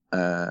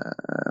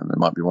 There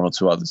might be one or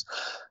two others.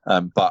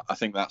 But I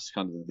think that's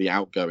kind of the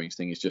outgoings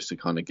thing, is just to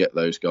kind of get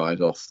those guys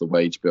off the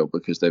wage bill,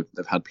 because they've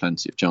had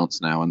plenty of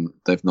chance now and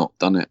they've not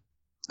done it.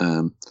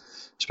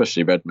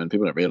 Especially Redmond.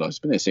 People don't realise he's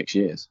been there 6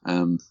 years.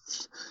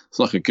 It's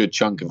like a good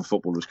chunk of a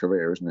footballer's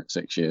career, isn't it?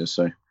 6 years.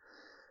 So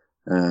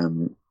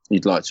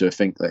you'd like to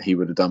think that he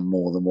would have done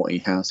more than what he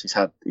has.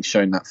 He's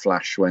shown that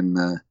flash when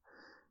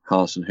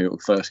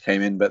Hasenhüttl first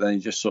came in, but then he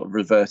just sort of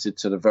reverted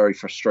to the very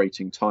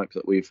frustrating type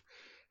that we've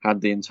had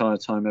the entire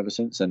time ever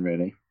since then,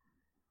 really.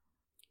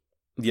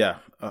 Yeah,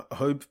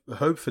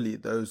 hopefully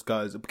those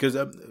guys, because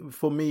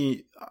for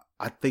me,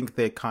 I think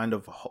they're kind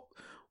of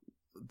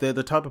they're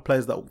the type of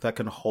players that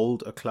can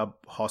hold a club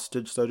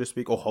hostage, so to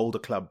speak, or hold a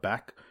club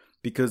back,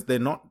 because they're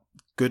not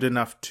good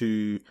enough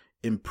to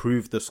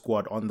improve the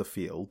squad on the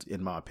field,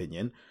 in my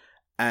opinion.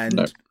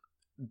 And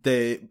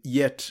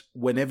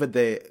whenever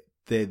they're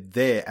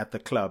there at the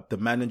club, the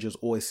managers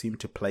always seem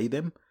to play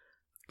them.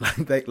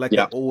 They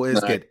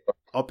always get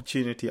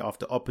opportunity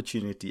after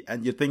opportunity,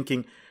 and you're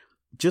thinking,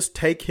 just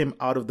take him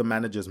out of the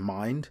manager's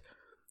mind,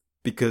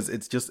 because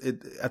it's just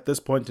at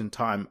this point in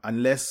time,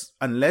 unless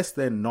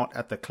they're not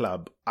at the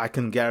club, I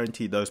can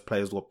guarantee those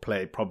players will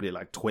play probably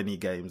like 20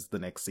 games the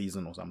next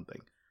season or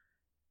something.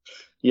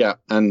 Yeah,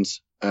 and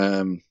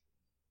there's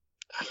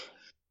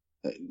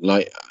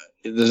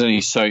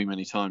only so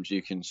many times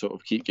you can sort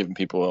of keep giving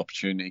people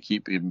opportunity,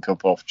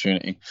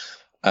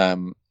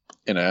 and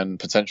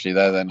potentially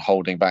they're then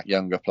holding back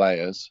younger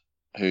players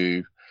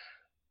who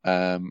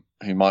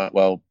might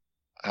well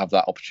have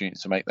that opportunity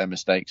to make their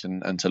mistakes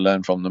and to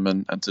learn from them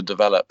and to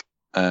develop.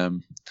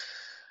 I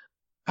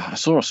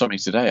saw something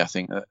today. I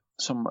think that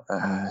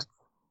I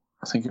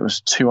think it was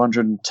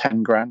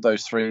 210 grand.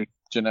 Those three,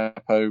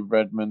 Gineppo,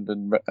 Redmond,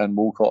 and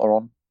Walcott, are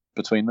on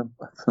between them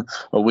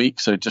a week.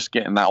 So just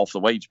getting that off the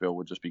wage bill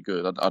would just be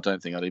good. I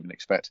don't think I'd even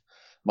expect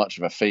much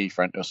of a fee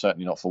for it, or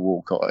certainly not for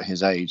Walcott at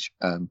his age.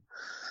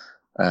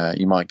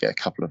 You might get a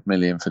couple of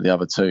million for the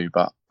other two,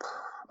 but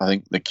I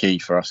think the key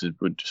for us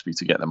would just be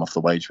to get them off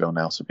the wage bill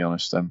now, to be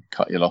honest,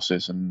 cut your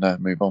losses and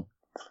move on.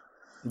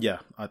 Yeah,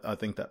 I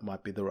think that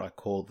might be the right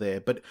call there.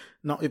 But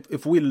now,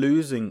 if we're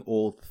losing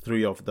all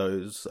three of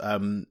those, I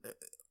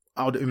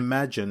would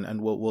imagine, and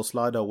we'll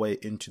slide our way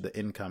into the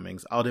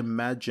incomings, I would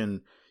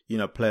imagine,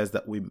 players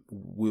that we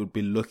would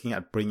be looking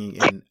at bringing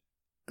in.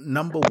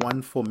 Number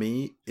one for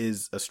me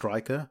is a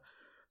striker,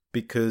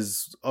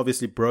 because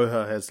obviously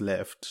Broha has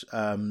left.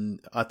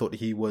 I thought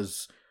he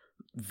was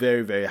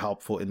very, very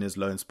helpful in his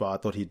loan spot.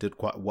 I thought he did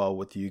quite well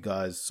with you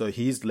guys. So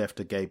he's left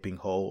a gaping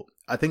hole.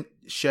 I think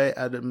Shea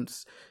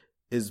Adams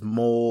is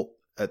more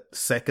a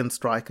second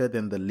striker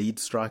than the lead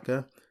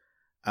striker.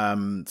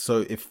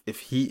 So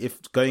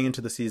if going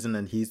into the season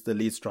and he's the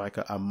lead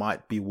striker, I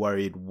might be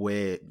worried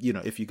where,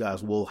 if you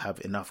guys will have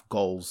enough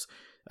goals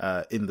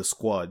in the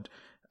squad.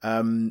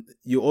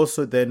 You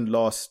also then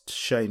lost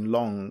Shane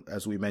Long,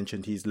 as we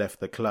mentioned, he's left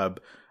the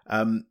club.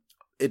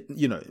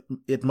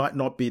 It might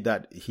not be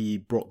that he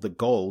brought the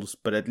goals,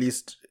 but at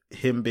least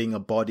him being a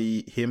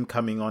body, him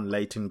coming on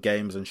late in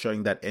games and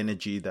showing that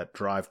energy, that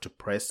drive to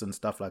press and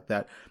stuff like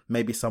that,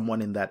 maybe someone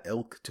in that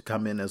ilk to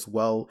come in as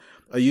well.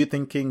 Are you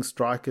thinking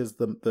strikers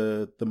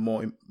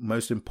the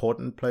most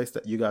important place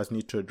that you guys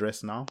need to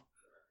address now?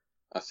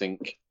 I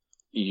think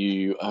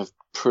you have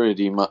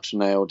pretty much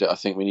nailed it. I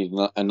think we need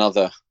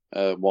another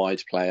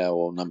wide player,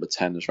 or number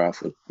 10 as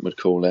Ralph would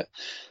call it.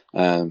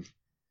 And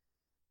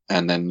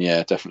then,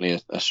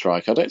 definitely a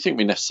striker. I don't think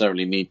we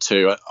necessarily need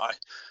two.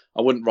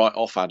 I wouldn't write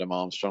off Adam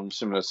Armstrong.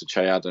 Similar to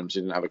Che Adams,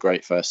 he didn't have a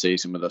great first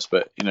season with us,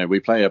 but we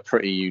play a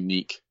pretty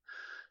unique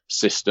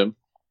system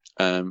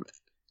in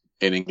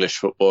English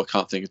football. I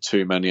can't think of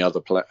too many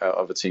other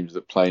teams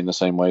that play in the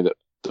same way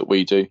that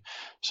we do.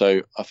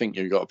 So I think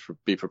you've got to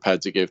be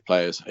prepared to give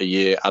players a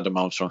year. Adam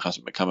Armstrong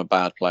hasn't become a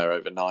bad player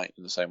overnight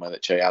in the same way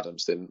that Che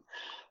Adams didn't.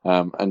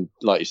 And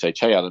like you say,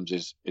 Che Adams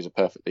is a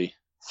perfectly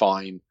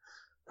fine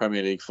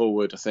Premier League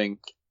forward. I think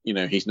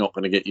he's not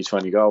going to get you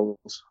 20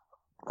 goals.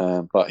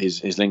 But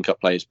his link-up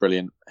play is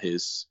brilliant. He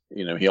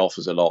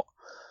offers a lot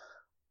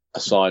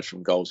aside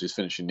from goals. His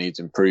finishing needs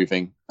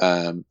improving,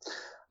 and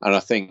I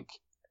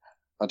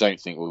don't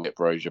think we'll get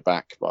Brozier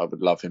back, but I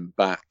would love him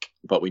back.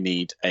 But we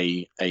need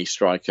a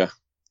striker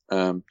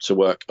to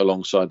work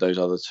alongside those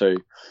other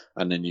two,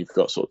 and then you've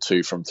got sort of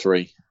 2 from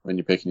 3 when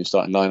you're picking your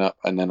starting lineup.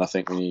 And then I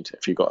think we need,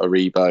 if you've got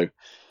Aribo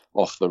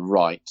off the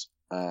right,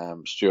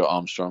 Stuart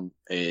Armstrong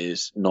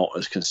is not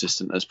as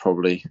consistent as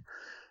probably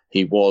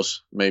he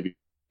was maybe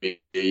a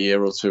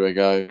year or two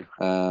ago.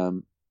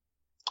 And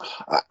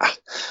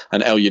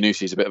El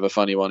Yunusi is a bit of a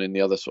funny one in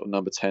the other sort of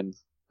number 10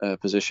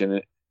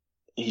 position.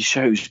 He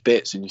shows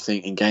bits and you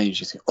think in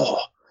games, you think,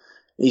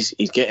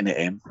 he's getting it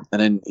in.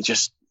 And then he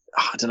just,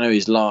 I don't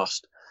know,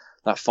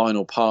 that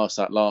final pass,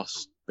 that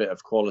last bit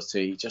of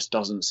quality, just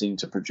doesn't seem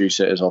to produce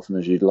it as often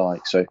as you'd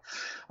like. So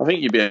I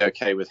think you'd be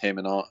okay with him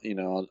and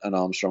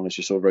Armstrong as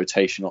your sort of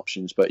rotation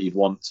options, but you'd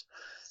want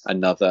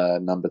another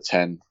number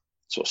 10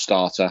 sort of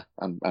starter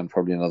and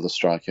probably another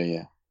striker.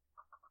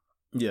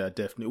 Yeah,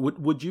 definitely.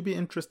 Would you be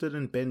interested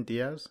in Ben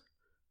Diaz?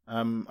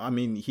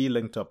 He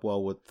linked up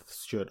well with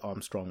Stuart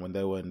Armstrong when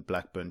they were in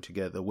Blackburn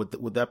together.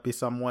 Would that be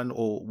someone,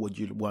 or would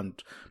you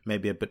want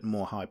maybe a bit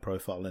more high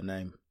profile a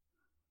name?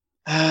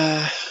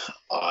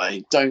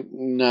 I don't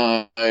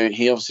know.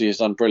 He obviously has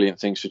done brilliant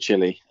things for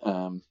Chile.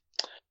 I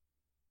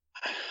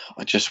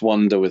just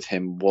wonder with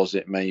him, was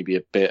it maybe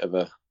a bit of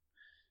a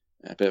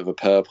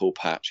purple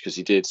patch, because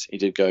he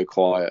did go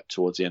quiet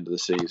towards the end of the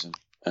season.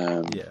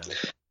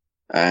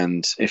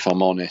 And if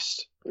I'm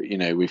honest,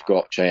 we've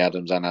got Che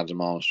Adams and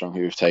Adam Armstrong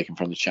who we've taken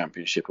from the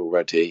Championship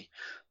already.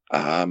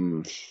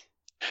 I'd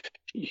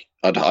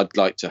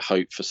like to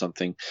hope for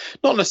something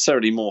not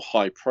necessarily more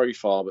high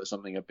profile, but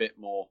something a bit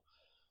more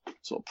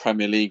sort of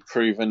Premier League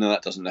proven, and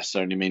that doesn't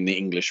necessarily mean the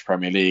English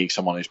Premier League.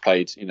 Someone who's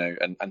played,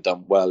 and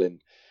done well in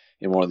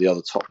one of the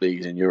other top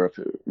leagues in Europe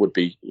would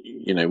be,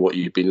 what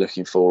you'd be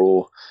looking for.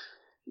 Or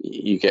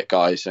you get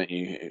guys, don't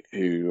you,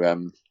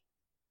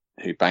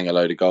 who bang a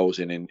load of goals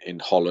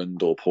in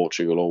Holland or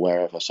Portugal or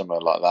wherever,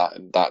 somewhere like that,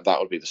 and that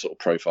would be the sort of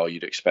profile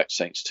you'd expect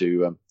Saints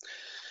to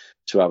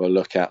have a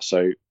look at.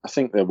 So I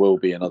think there will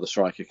be another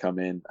striker come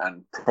in,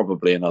 and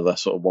probably another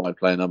sort of wide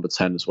player, number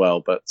 10 as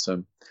well. But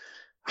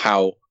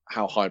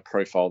how high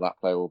profile that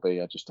player will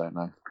be, I just don't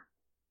know.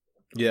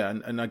 Yeah,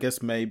 and I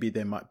guess maybe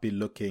they might be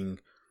looking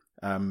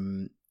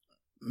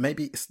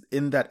maybe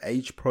in that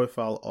age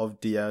profile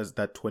of Diaz,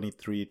 that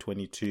 23,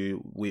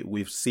 22,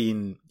 we've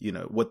seen,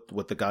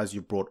 what the guys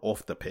you brought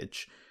off the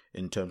pitch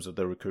in terms of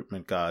the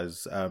recruitment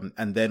guys,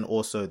 and then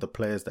also the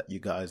players that you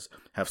guys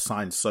have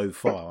signed so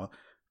far.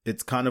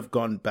 It's kind of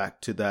gone back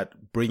to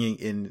that bringing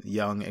in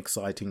young,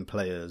 exciting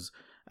players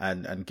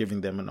and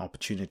giving them an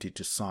opportunity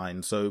to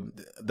sign. So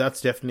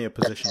that's definitely a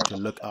position to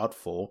look out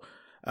for.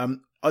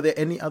 Are there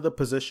any other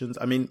positions?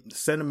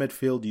 Centre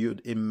midfield,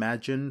 you'd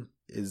imagine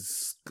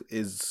is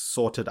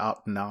sorted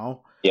out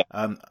now. Yeah.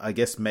 I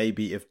guess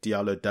maybe if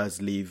Diallo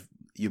does leave,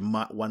 you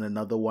might want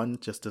another one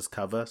just as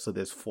cover. So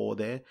there's 4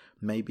 there,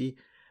 maybe.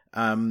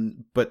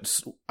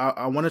 But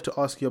I wanted to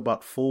ask you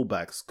about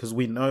fullbacks, because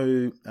we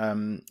know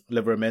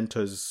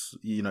Livramento's,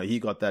 he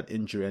got that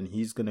injury and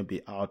he's going to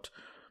be out.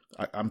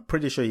 I'm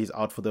pretty sure he's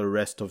out for the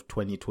rest of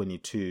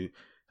 2022.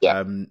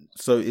 Yeah.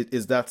 So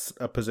is that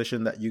a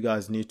position that you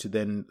guys need to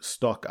then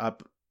stock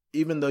up,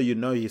 even though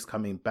he's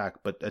coming back,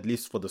 but at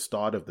least for the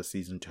start of the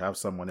season to have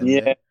someone in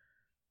there?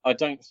 I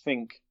don't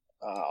think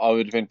I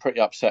would have been pretty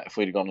upset if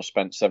we'd have gone and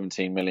spent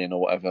 17 million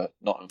or whatever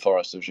Nottingham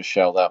Forest have just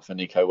shelled out for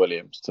Nico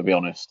Williams, to be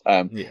honest.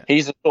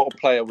 He's the sort of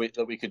player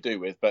that we could do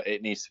with, but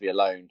it needs to be a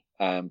loan.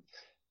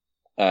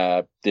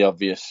 The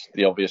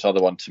obvious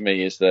other one to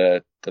me is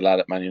the lad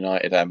at Man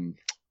United.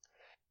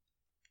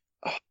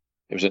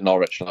 It was at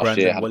Norwich last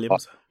year.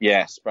 Williams?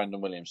 Yes,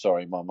 Brandon Williams.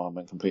 Sorry, my mind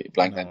went completely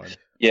blank then.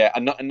 Yeah,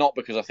 and not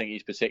because I think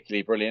he's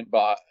particularly brilliant,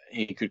 but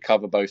he could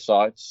cover both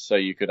sides. So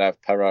you could have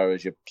Perrault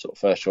as your sort of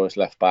first choice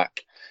left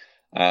back,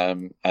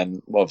 and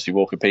obviously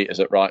Walker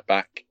Peters at right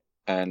back,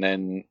 and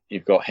then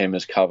you've got him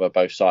as cover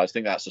both sides. I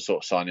think that's the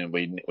sort of signing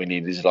we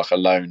need. Is like a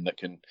loan that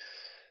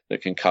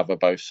can cover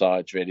both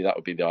sides. Really, that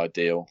would be the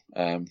ideal.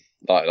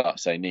 Like I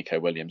say, Nico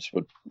Williams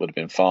would have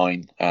been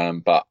fine,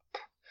 but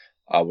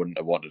I wouldn't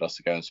have wanted us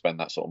to go and spend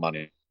that sort of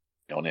money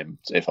on him,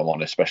 if I'm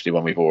honest, especially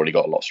when we've already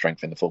got a lot of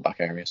strength in the fullback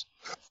areas.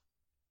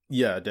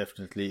 Yeah,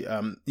 definitely.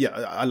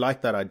 I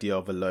like that idea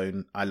of a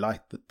loan. I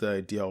like the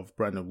idea of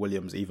Brandon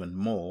Williams even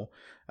more.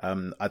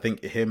 I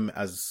think him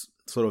as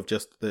sort of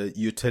just the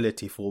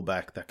utility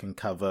fullback that can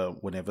cover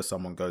whenever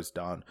someone goes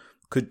down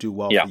could do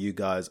well for you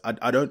guys.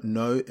 I don't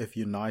know if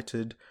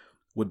United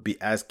would be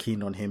as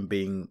keen on him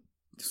being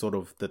sort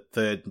of the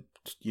third,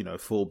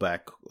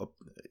 fullback.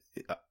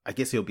 I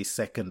guess he'll be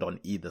second on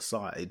either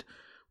side,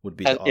 would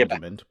be the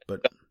argument.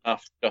 But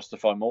enough to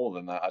justify more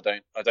than that.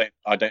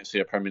 I don't see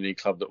a Premier League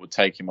club that would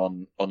take him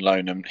on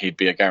loan and he'd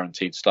be a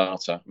guaranteed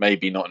starter.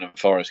 Maybe Nottingham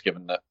Forest,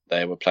 given that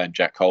they were playing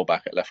Jack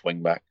Colback at left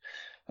wing back.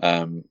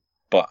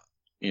 But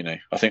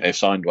I think they've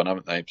signed one,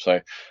 haven't they? So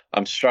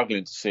I'm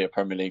struggling to see a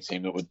Premier League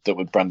team that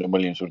would Brandon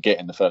Williams would get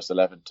in the first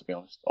 11, to be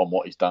honest, on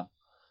what he's done.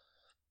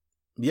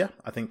 Yeah,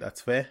 I think that's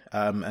fair.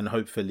 And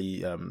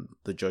hopefully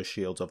the Joe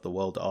Shields of the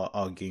world are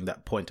arguing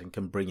that point and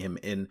can bring him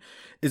in.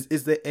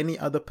 Is there any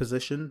other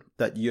position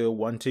that you're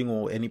wanting,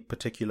 or any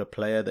particular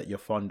player that you're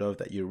fond of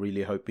that you're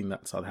really hoping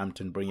that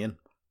Southampton bring in?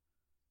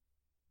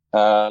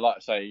 Like I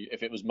say,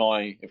 if it was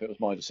my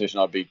decision,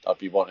 I'd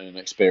be wanting an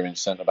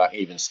experienced centre back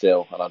even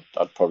still, and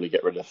I'd probably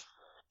get rid of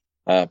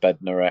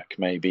Bednarek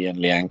maybe and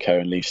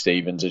Lianco and leave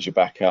Stevens as your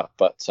backup.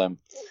 But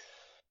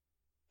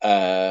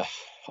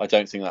I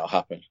don't think that'll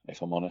happen,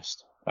 if I'm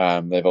honest.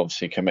 They've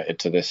obviously committed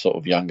to this sort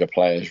of younger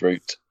players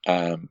route.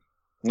 And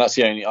that's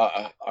the only...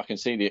 I can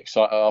see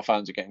our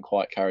fans are getting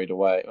quite carried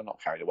away. Well,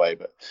 not carried away,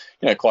 but,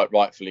 quite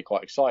rightfully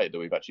quite excited that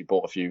we've actually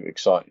bought a few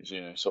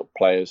exciting, sort of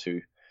players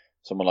who...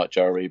 Someone like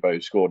Joe Aribo, who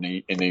scored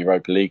in the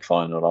Europa League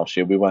final last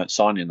year. We weren't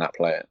signing that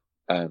player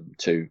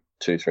 2,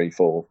 3,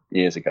 4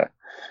 years ago.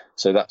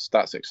 So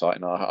that's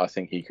exciting. I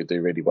think he could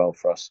do really well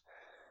for us.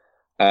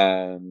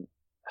 The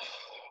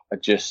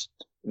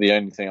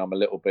only thing I'm a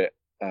little bit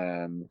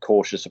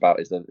cautious about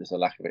is the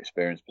lack of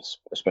experience,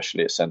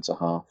 especially at centre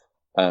half.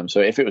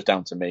 So if it was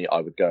down to me, I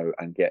would go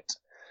and get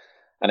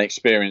an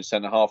experienced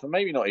centre half, and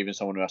maybe not even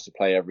someone who has to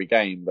play every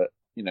game, but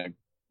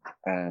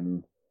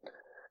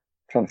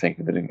trying to think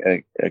of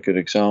a good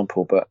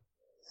example, but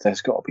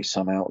there's got to be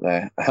some out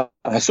there.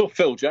 I saw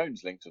Phil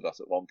Jones linked with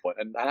us at one point,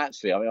 and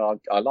actually,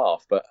 I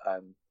laugh, but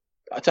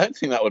I don't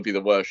think that would be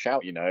the worst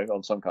shout,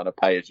 on some kind of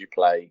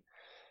pay-as-you-play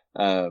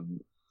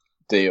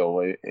deal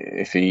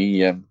if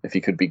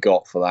he could be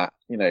got for that.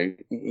 I know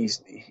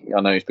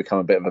he's become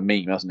a bit of a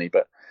meme, hasn't he?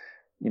 But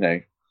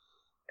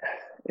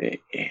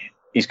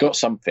he's got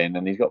something,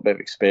 and he's got a bit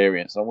of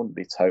experience. I wouldn't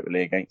be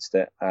totally against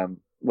it.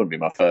 Wouldn't be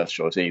my first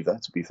choice either,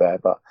 to be fair,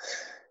 but.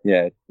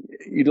 Yeah,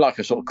 you'd like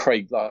a sort of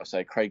Craig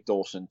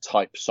Dawson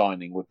type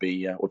signing would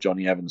be, or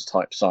Johnny Evans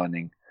type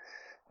signing.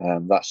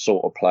 That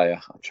sort of player.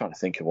 I'm trying to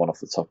think of one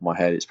off the top of my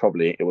head.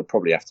 It would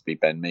probably have to be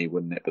Ben Mee,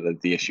 wouldn't it? But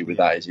the issue with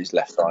that is he's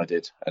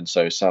left-sided, and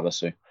so is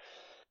Salisu.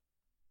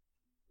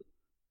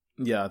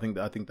 Yeah, I think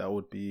that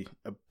would be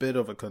a bit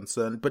of a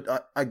concern,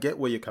 but I get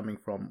where you're coming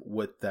from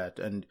with that,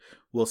 and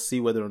we'll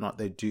see whether or not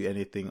they do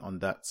anything on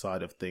that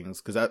side of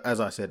things. Because as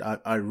I said,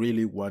 I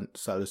really want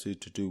Salisu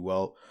to do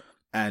well.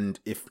 And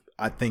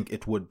I think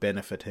it would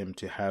benefit him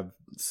to have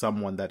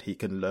someone that he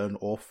can learn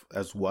off,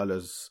 as well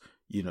as,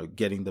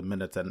 getting the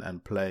minutes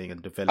and playing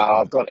and developing.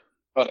 I've got it.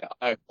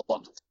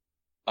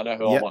 I know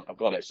who I want. I've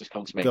got it. It's just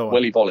come to me.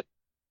 Willy Bolly.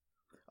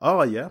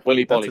 Oh, yeah.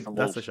 Willy Bolly from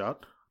Wolves.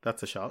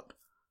 That's a shot.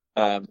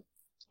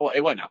 Well,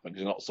 it won't happen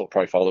because it's not the sort of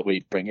profile that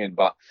we bring in,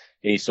 but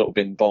he's sort of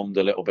been bombed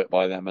a little bit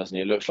by them, hasn't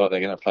he? It looks like they're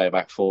going to play a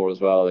back four as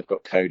well. They've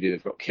got Cody,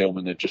 they've got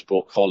Kilman, they've just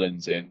brought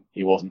Collins in.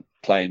 He wasn't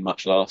playing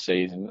much last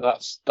season.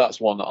 That's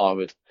one that I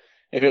would,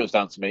 if it was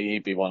down to me,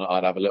 he'd be one that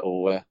I'd have a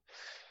little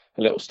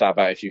stab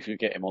at. If you could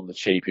get him on the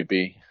cheap, he'd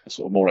be a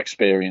sort of more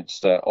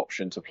experienced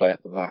option to play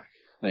at the back.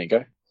 There you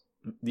go.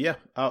 Yeah,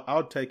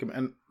 I'll take him.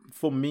 And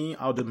for me,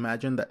 I would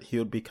imagine that he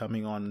would be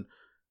coming on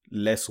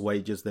less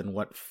wages than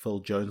what Phil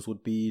Jones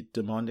would be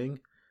demanding.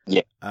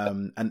 Yeah.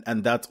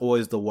 And that's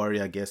always the worry,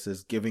 I guess,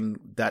 is giving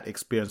that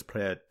experienced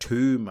player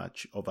too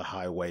much of a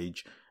high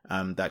wage.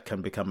 That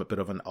can become a bit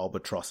of an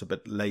albatross a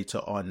bit later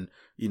on,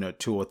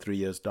 2 or 3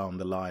 years down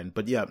the line.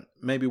 But yeah,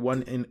 maybe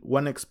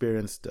one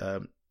experienced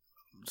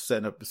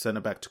centre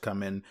back to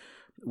come in.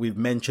 We've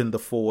mentioned the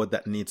forward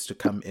that needs to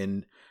come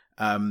in.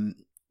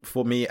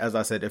 for me, as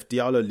I said, if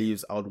Diallo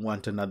leaves, I would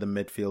want another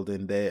midfield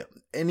in there.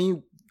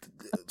 Any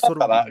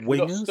sort of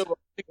wingers? I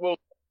think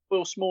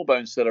Will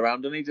Smallbone's still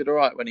around, and he did all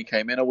right when he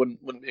came in. I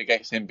wouldn't be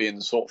against him being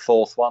the sort of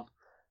fourth one.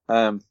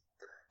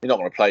 He's not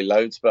going to play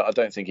loads, but I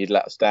don't think he'd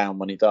let us down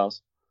when he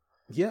does.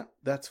 Yeah,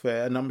 that's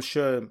fair. And I'm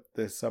sure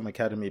there's some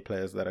academy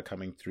players that are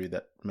coming through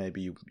that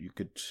maybe you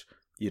could,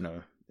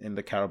 in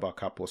the Carabao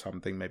Cup or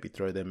something, maybe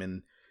throw them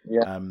in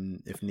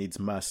if needs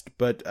must.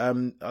 But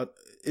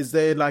is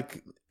there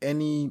like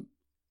any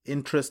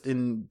interest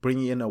in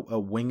bringing in a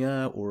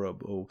winger or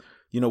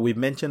we've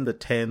mentioned the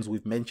 10s,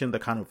 we've mentioned the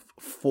kind of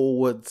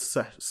forwards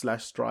 /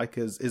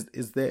 strikers.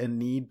 Is there a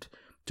need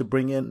to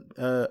bring in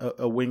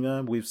a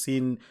winger? We've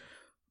seen,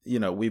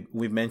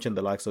 we've mentioned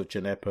the likes of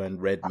Djenepo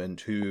and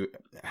Redmond, who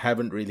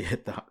haven't really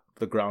hit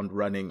the ground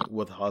running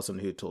with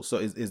Hasenhüttl. So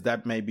is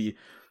that maybe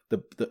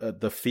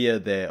the fear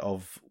there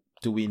of,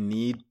 do we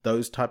need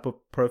those type of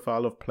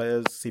profile of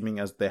players, seeming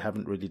as they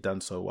haven't really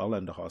done so well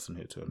under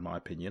Hasenhüttl, in my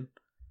opinion?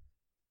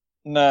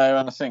 No,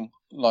 and I think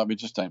we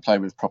just don't play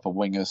with proper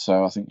wingers.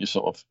 So I think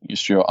your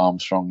Stuart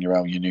Armstrong, your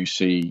El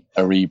Yunusi,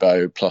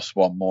 Aribo, plus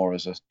one more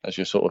as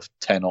your sort of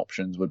 10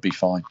 options would be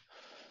fine.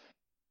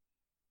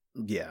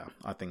 Yeah,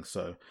 I think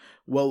so.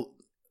 Well,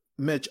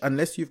 Mitch,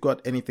 unless you've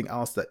got anything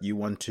else that you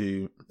want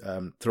to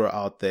throw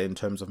out there in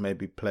terms of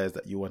maybe players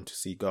that you want to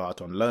see go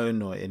out on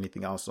loan or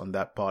anything else on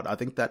that part, I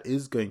think that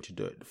is going to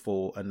do it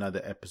for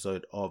another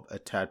episode of A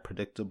Tad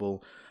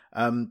Predictable.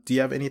 Do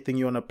you have anything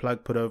you want to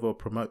plug, put over, or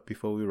promote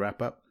before we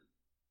wrap up?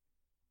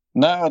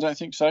 No, I don't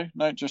think so.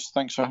 No, just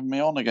thanks for having me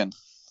on again.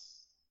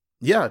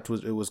 Yeah, it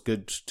was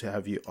good to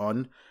have you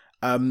on.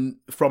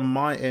 From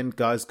my end,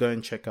 guys, go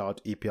and check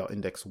out EPL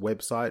Index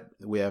website.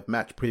 We have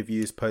match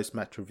previews,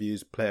 post-match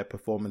reviews, player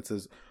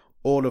performances,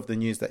 all of the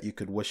news that you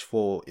could wish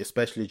for,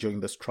 especially during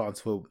this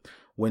transfer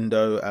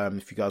window.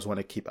 If you guys want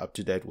to keep up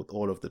to date with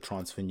all of the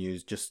transfer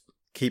news, just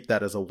keep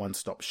that as a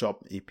one-stop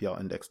shop,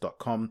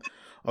 EPLindex.com.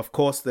 Of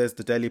course, there's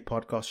the daily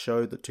podcast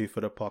show, the Two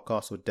Footer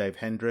podcast with Dave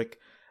Hendrick.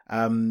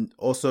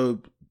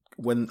 Also,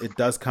 when it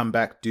does come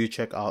back, do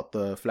check out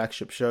the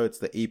flagship show. It's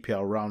the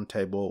EPL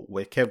Roundtable,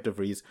 where Kev De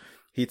Vries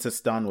heats us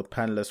down with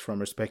panelists from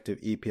respective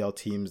EPL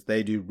teams.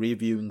 They do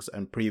reviewings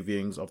and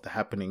previewings of the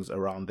happenings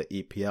around the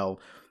EPL.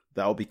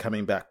 That will be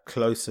coming back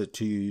closer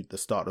to the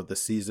start of the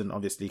season.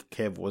 Obviously,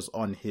 Kev was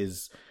on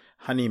his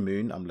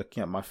honeymoon. I'm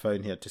looking at my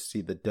phone here to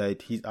see the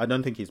date. I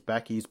don't think he's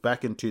back. He's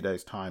back in 2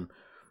 days' time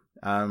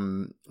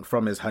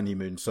from his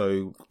honeymoon.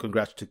 So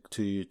congrats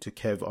to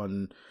Kev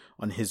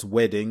on his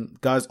wedding.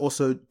 Guys,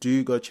 also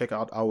do go check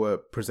out our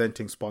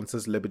presenting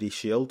sponsors, Liberty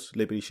Shield.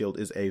 Liberty Shield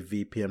is a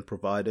VPN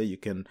provider. You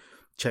can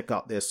check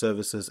out their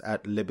services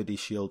at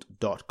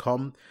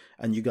libertyshield.com,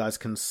 and you guys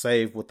can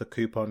save with the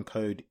coupon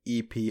code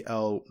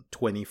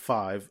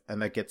EPL25,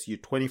 and that gets you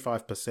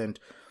 25%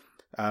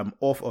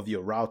 off of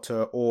your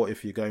router, or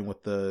if you're going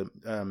with the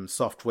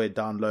software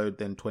download,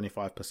 then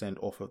 25%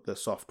 off of the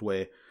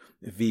software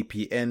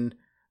VPN.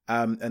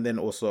 And then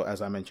also,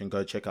 as I mentioned,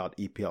 go check out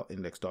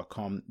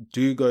EPLindex.com.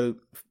 Do go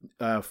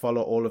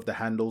follow all of the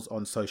handles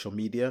on social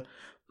media.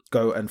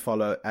 Go and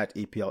follow at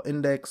EPL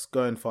Index.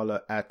 Go and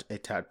follow at A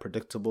Tad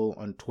Predictable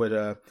on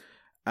Twitter.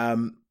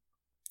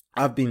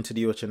 I've been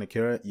Tadiwa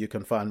Chinakira. You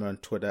can find me on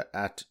Twitter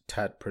at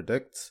Tad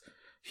Predicts.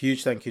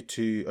 Huge thank you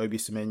to Obi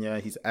Semenya.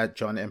 He's at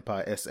John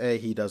Empire SA.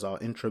 He does our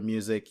intro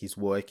music. He's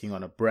working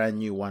on a brand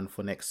new one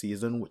for next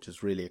season, which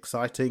is really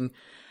exciting.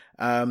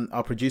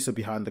 Our producer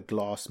behind the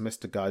glass,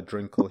 Mr. Guy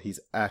Drinkle. He's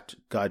at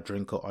Guy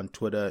Drinkle on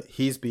Twitter.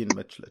 He's been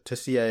Mitch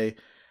Letitia.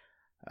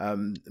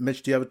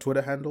 Mitch, do you have a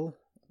Twitter handle?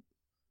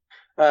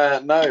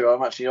 No,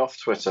 I'm actually off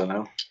Twitter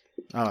now.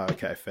 Oh,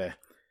 okay, fair.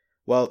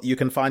 Well, you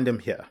can find him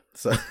here.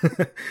 So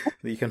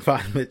you can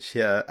find Mitch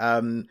here.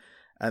 And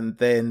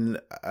then,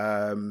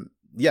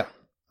 yeah.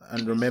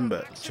 And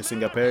remember,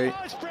 Chisinga Perry,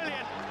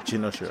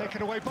 Chinoshira.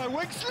 Taken away by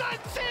Wicks.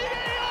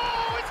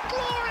 Oh, it's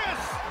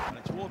glorious! And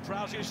it's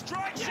Ward-Prowse who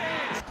strikes it!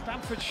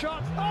 Bamford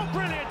shot. Oh,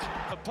 brilliant!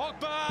 And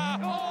Pogba.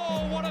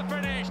 Oh, what a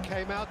finish!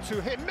 Came out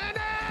to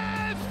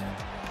Jimenez!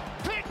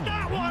 Picked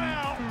that one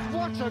out!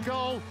 What a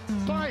goal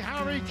by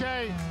Harry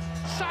Kane.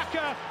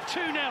 Saka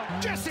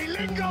 2-0. Jesse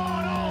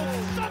Lingard, oh,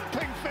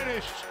 thumping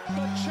finish.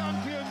 The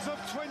champions of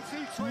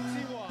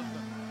 2021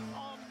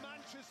 are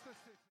Manchester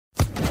City.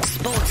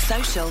 Sports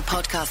Social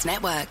Podcast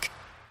Network.